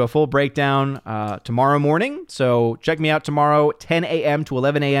I'm going to do a full breakdown tomorrow morning. So check me out tomorrow, 10 a.m. to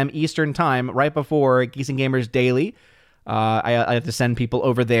 11 a.m. Eastern time, right before Geeks and Gamers Daily. I have to send people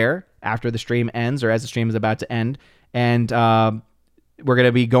over there after the stream ends or as the stream is about to end. And we're going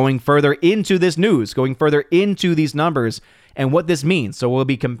to be going further into this news, going further into these numbers and what this means. So we'll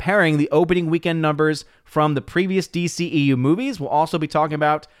be comparing the opening weekend numbers from the previous DCEU movies. We'll also be talking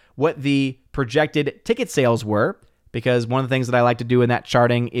about what the projected ticket sales were because one of the things that I like to do in that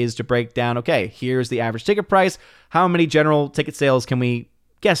charting is to break down, okay, here's the average ticket price. How many general ticket sales can we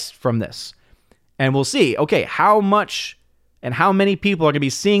guess from this? And we'll see, okay, how much and how many people are going to be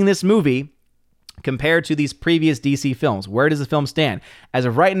seeing this movie compared to these previous DC films. Where does the film stand? As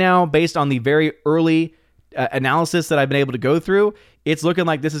of right now, based on the very early analysis that I've been able to go through, it's looking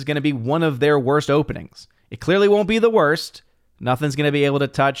like this is going to be one of their worst openings. It clearly won't be the worst. Nothing's going to be able to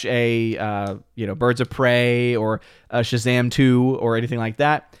touch a Birds of Prey or a Shazam 2 or anything like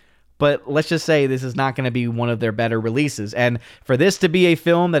that. But let's just say this is not going to be one of their better releases. And for this to be a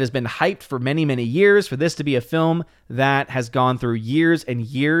film that has been hyped for many, many years, for this to be a film that has gone through years and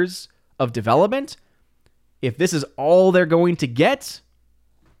years of development, if this is all they're going to get,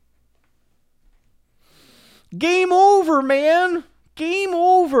 game over, man. Game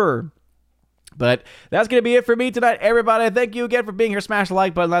over. But that's going to be it for me tonight, everybody. Thank you again for being here. Smash the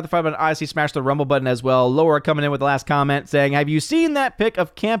like button, like the follow button, obviously smash the rumble button as well. Laura coming in with the last comment saying, have you seen that pic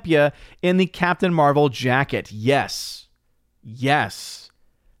of Campia in the Captain Marvel jacket? Yes. Yes.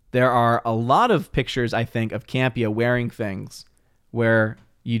 There are a lot of pictures, I think, of Campia wearing things where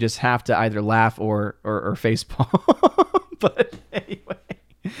you just have to either laugh or facepalm. But anyway,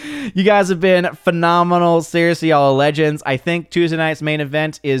 you guys have been phenomenal. Seriously, y'all are legends. I think Tuesday night's main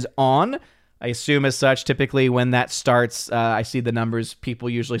event is on. I assume as such, typically when that starts, I see the numbers. People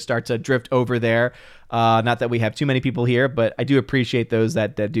usually start to drift over there. Not that we have too many people here, but I do appreciate those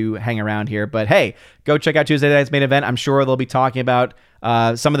that do hang around here. But hey, go check out Tuesday night's main event. I'm sure they'll be talking about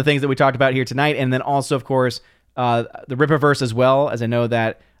some of the things that we talked about here tonight. And then also, of course, the Rippaverse as well, as I know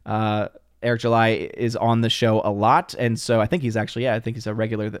that Eric July is on the show a lot. And so I think he's actually, I think he's a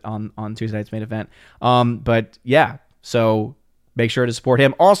regular on Tuesday night's main event. But yeah, so make sure to support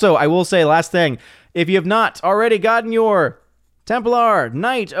him. Also, I will say, last thing, if you have not already gotten your Templar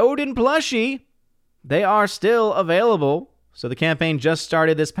Knight Odin plushie, they are still available. So the campaign just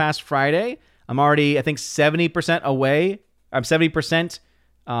started this past Friday. I'm already, I think, 70% away. I'm 70%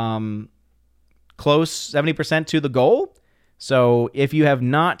 close, 70% to the goal. So if you have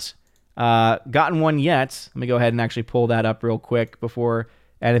not gotten one yet, let me go ahead and actually pull that up real quick before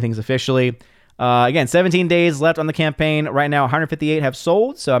anything's officially. Again, 17 days left on the campaign. Right now, 158 have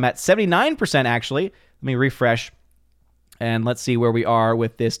sold, so I'm at 79% actually. Let me refresh, and let's see where we are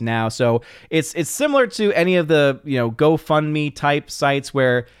with this now. So it's similar to any of the GoFundMe type sites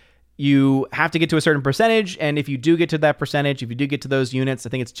where you have to get to a certain percentage, and if you do get to that percentage, if you do get to those units, I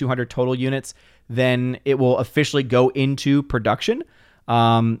think it's 200 total units, then it will officially go into production.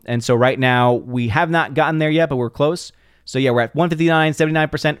 And so right now, we have not gotten there yet, but we're close. So yeah, we're at 159,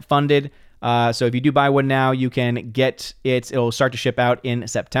 79% funded. So if you do buy one now, you can get it. It'll start to ship out in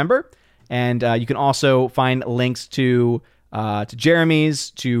September. And you can also find links to Jeremy's,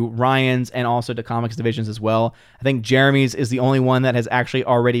 to Ryan's, and also to Comics Divisions as well. I think Jeremy's is the only one that has actually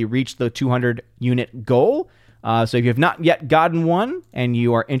already reached the 200 unit goal. So if you have not yet gotten one and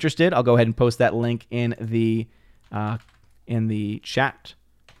you are interested, I'll go ahead and post that link in the chat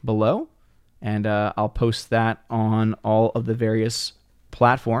below. And I'll post that on all of the various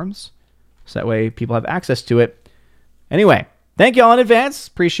platforms. So that way people have access to it. Anyway, thank y'all in advance.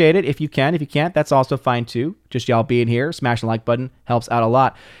 Appreciate it. If you can. If you can't, that's also fine too. Just y'all being here. Smash the like button. Helps out a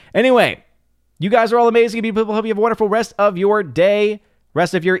lot. Anyway, you guys are all amazing people. Hope you have a wonderful rest of your day.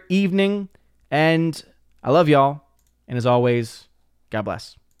 Rest of your evening. And I love y'all. And as always, God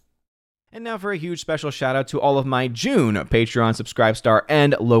bless. And now for a huge special shout out to all of my June Patreon Subscribe Star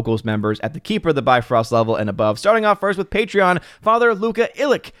and Locals members at the Keeper of the Bifrost level and above. Starting off first with Patreon, Father Luca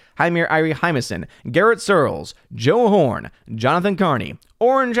Illich, Hymir Irie Hymason, Garrett Searles, Joe Horn, Jonathan Carney,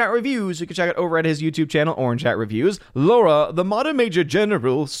 Orange Hat Reviews, you can check it over at his YouTube channel, Orange Hat Reviews, Laura, the Modern Major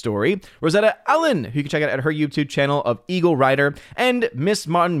General Story, Rosetta Allen, who you can check out at her YouTube channel of Eagle Rider, and Miss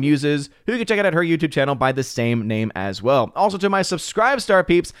Martin Muses, who you can check out at her YouTube channel by the same name as well. Also to my Subscribe Star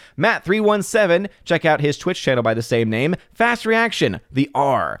peeps, Matt317, check out his Twitch channel by the same name, Fast Reaction, The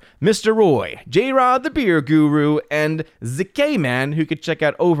R, Mr. Roy, J-Rod the Beer Guru, and ZK Man, who you can check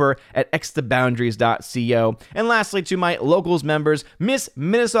out over at xtheboundaries.co. And lastly, to my Locals members, Miss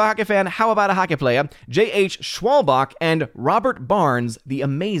Minnesota Hockey Fan, How About a Hockey Player, J.H. Schwalbach, and Robert Barnes, the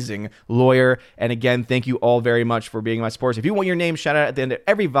amazing lawyer. And again, thank you all very much for being my supporters. If you want your name shout out at the end of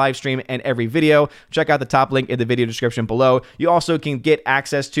every live stream and every video, check out the top link in the video description below. You also can get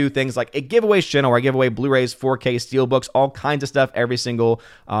access to things like a giveaways channel where I give away Blu-rays, 4K steelbooks, all kinds of stuff every single,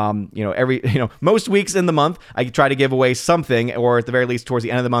 most weeks in the month. I try to give away something, or at the very least towards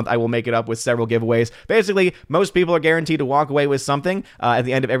the end of the month, I will make it up with several giveaways. Basically, most people are guaranteed to walk away with something. at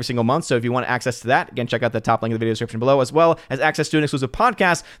the end of every single month. So if you want access to that, again, check out the top link in the video description below, as well as access to an exclusive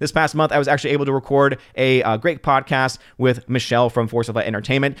podcast. This past month, I was actually able to record a great podcast with Michelle from Force of Light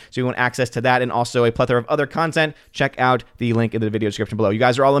Entertainment. So you want access to that and also a plethora of other content, check out the link in the video description below. You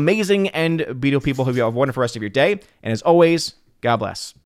guys are all amazing and beautiful people. Hope you have a wonderful rest of your day. And as always, God bless.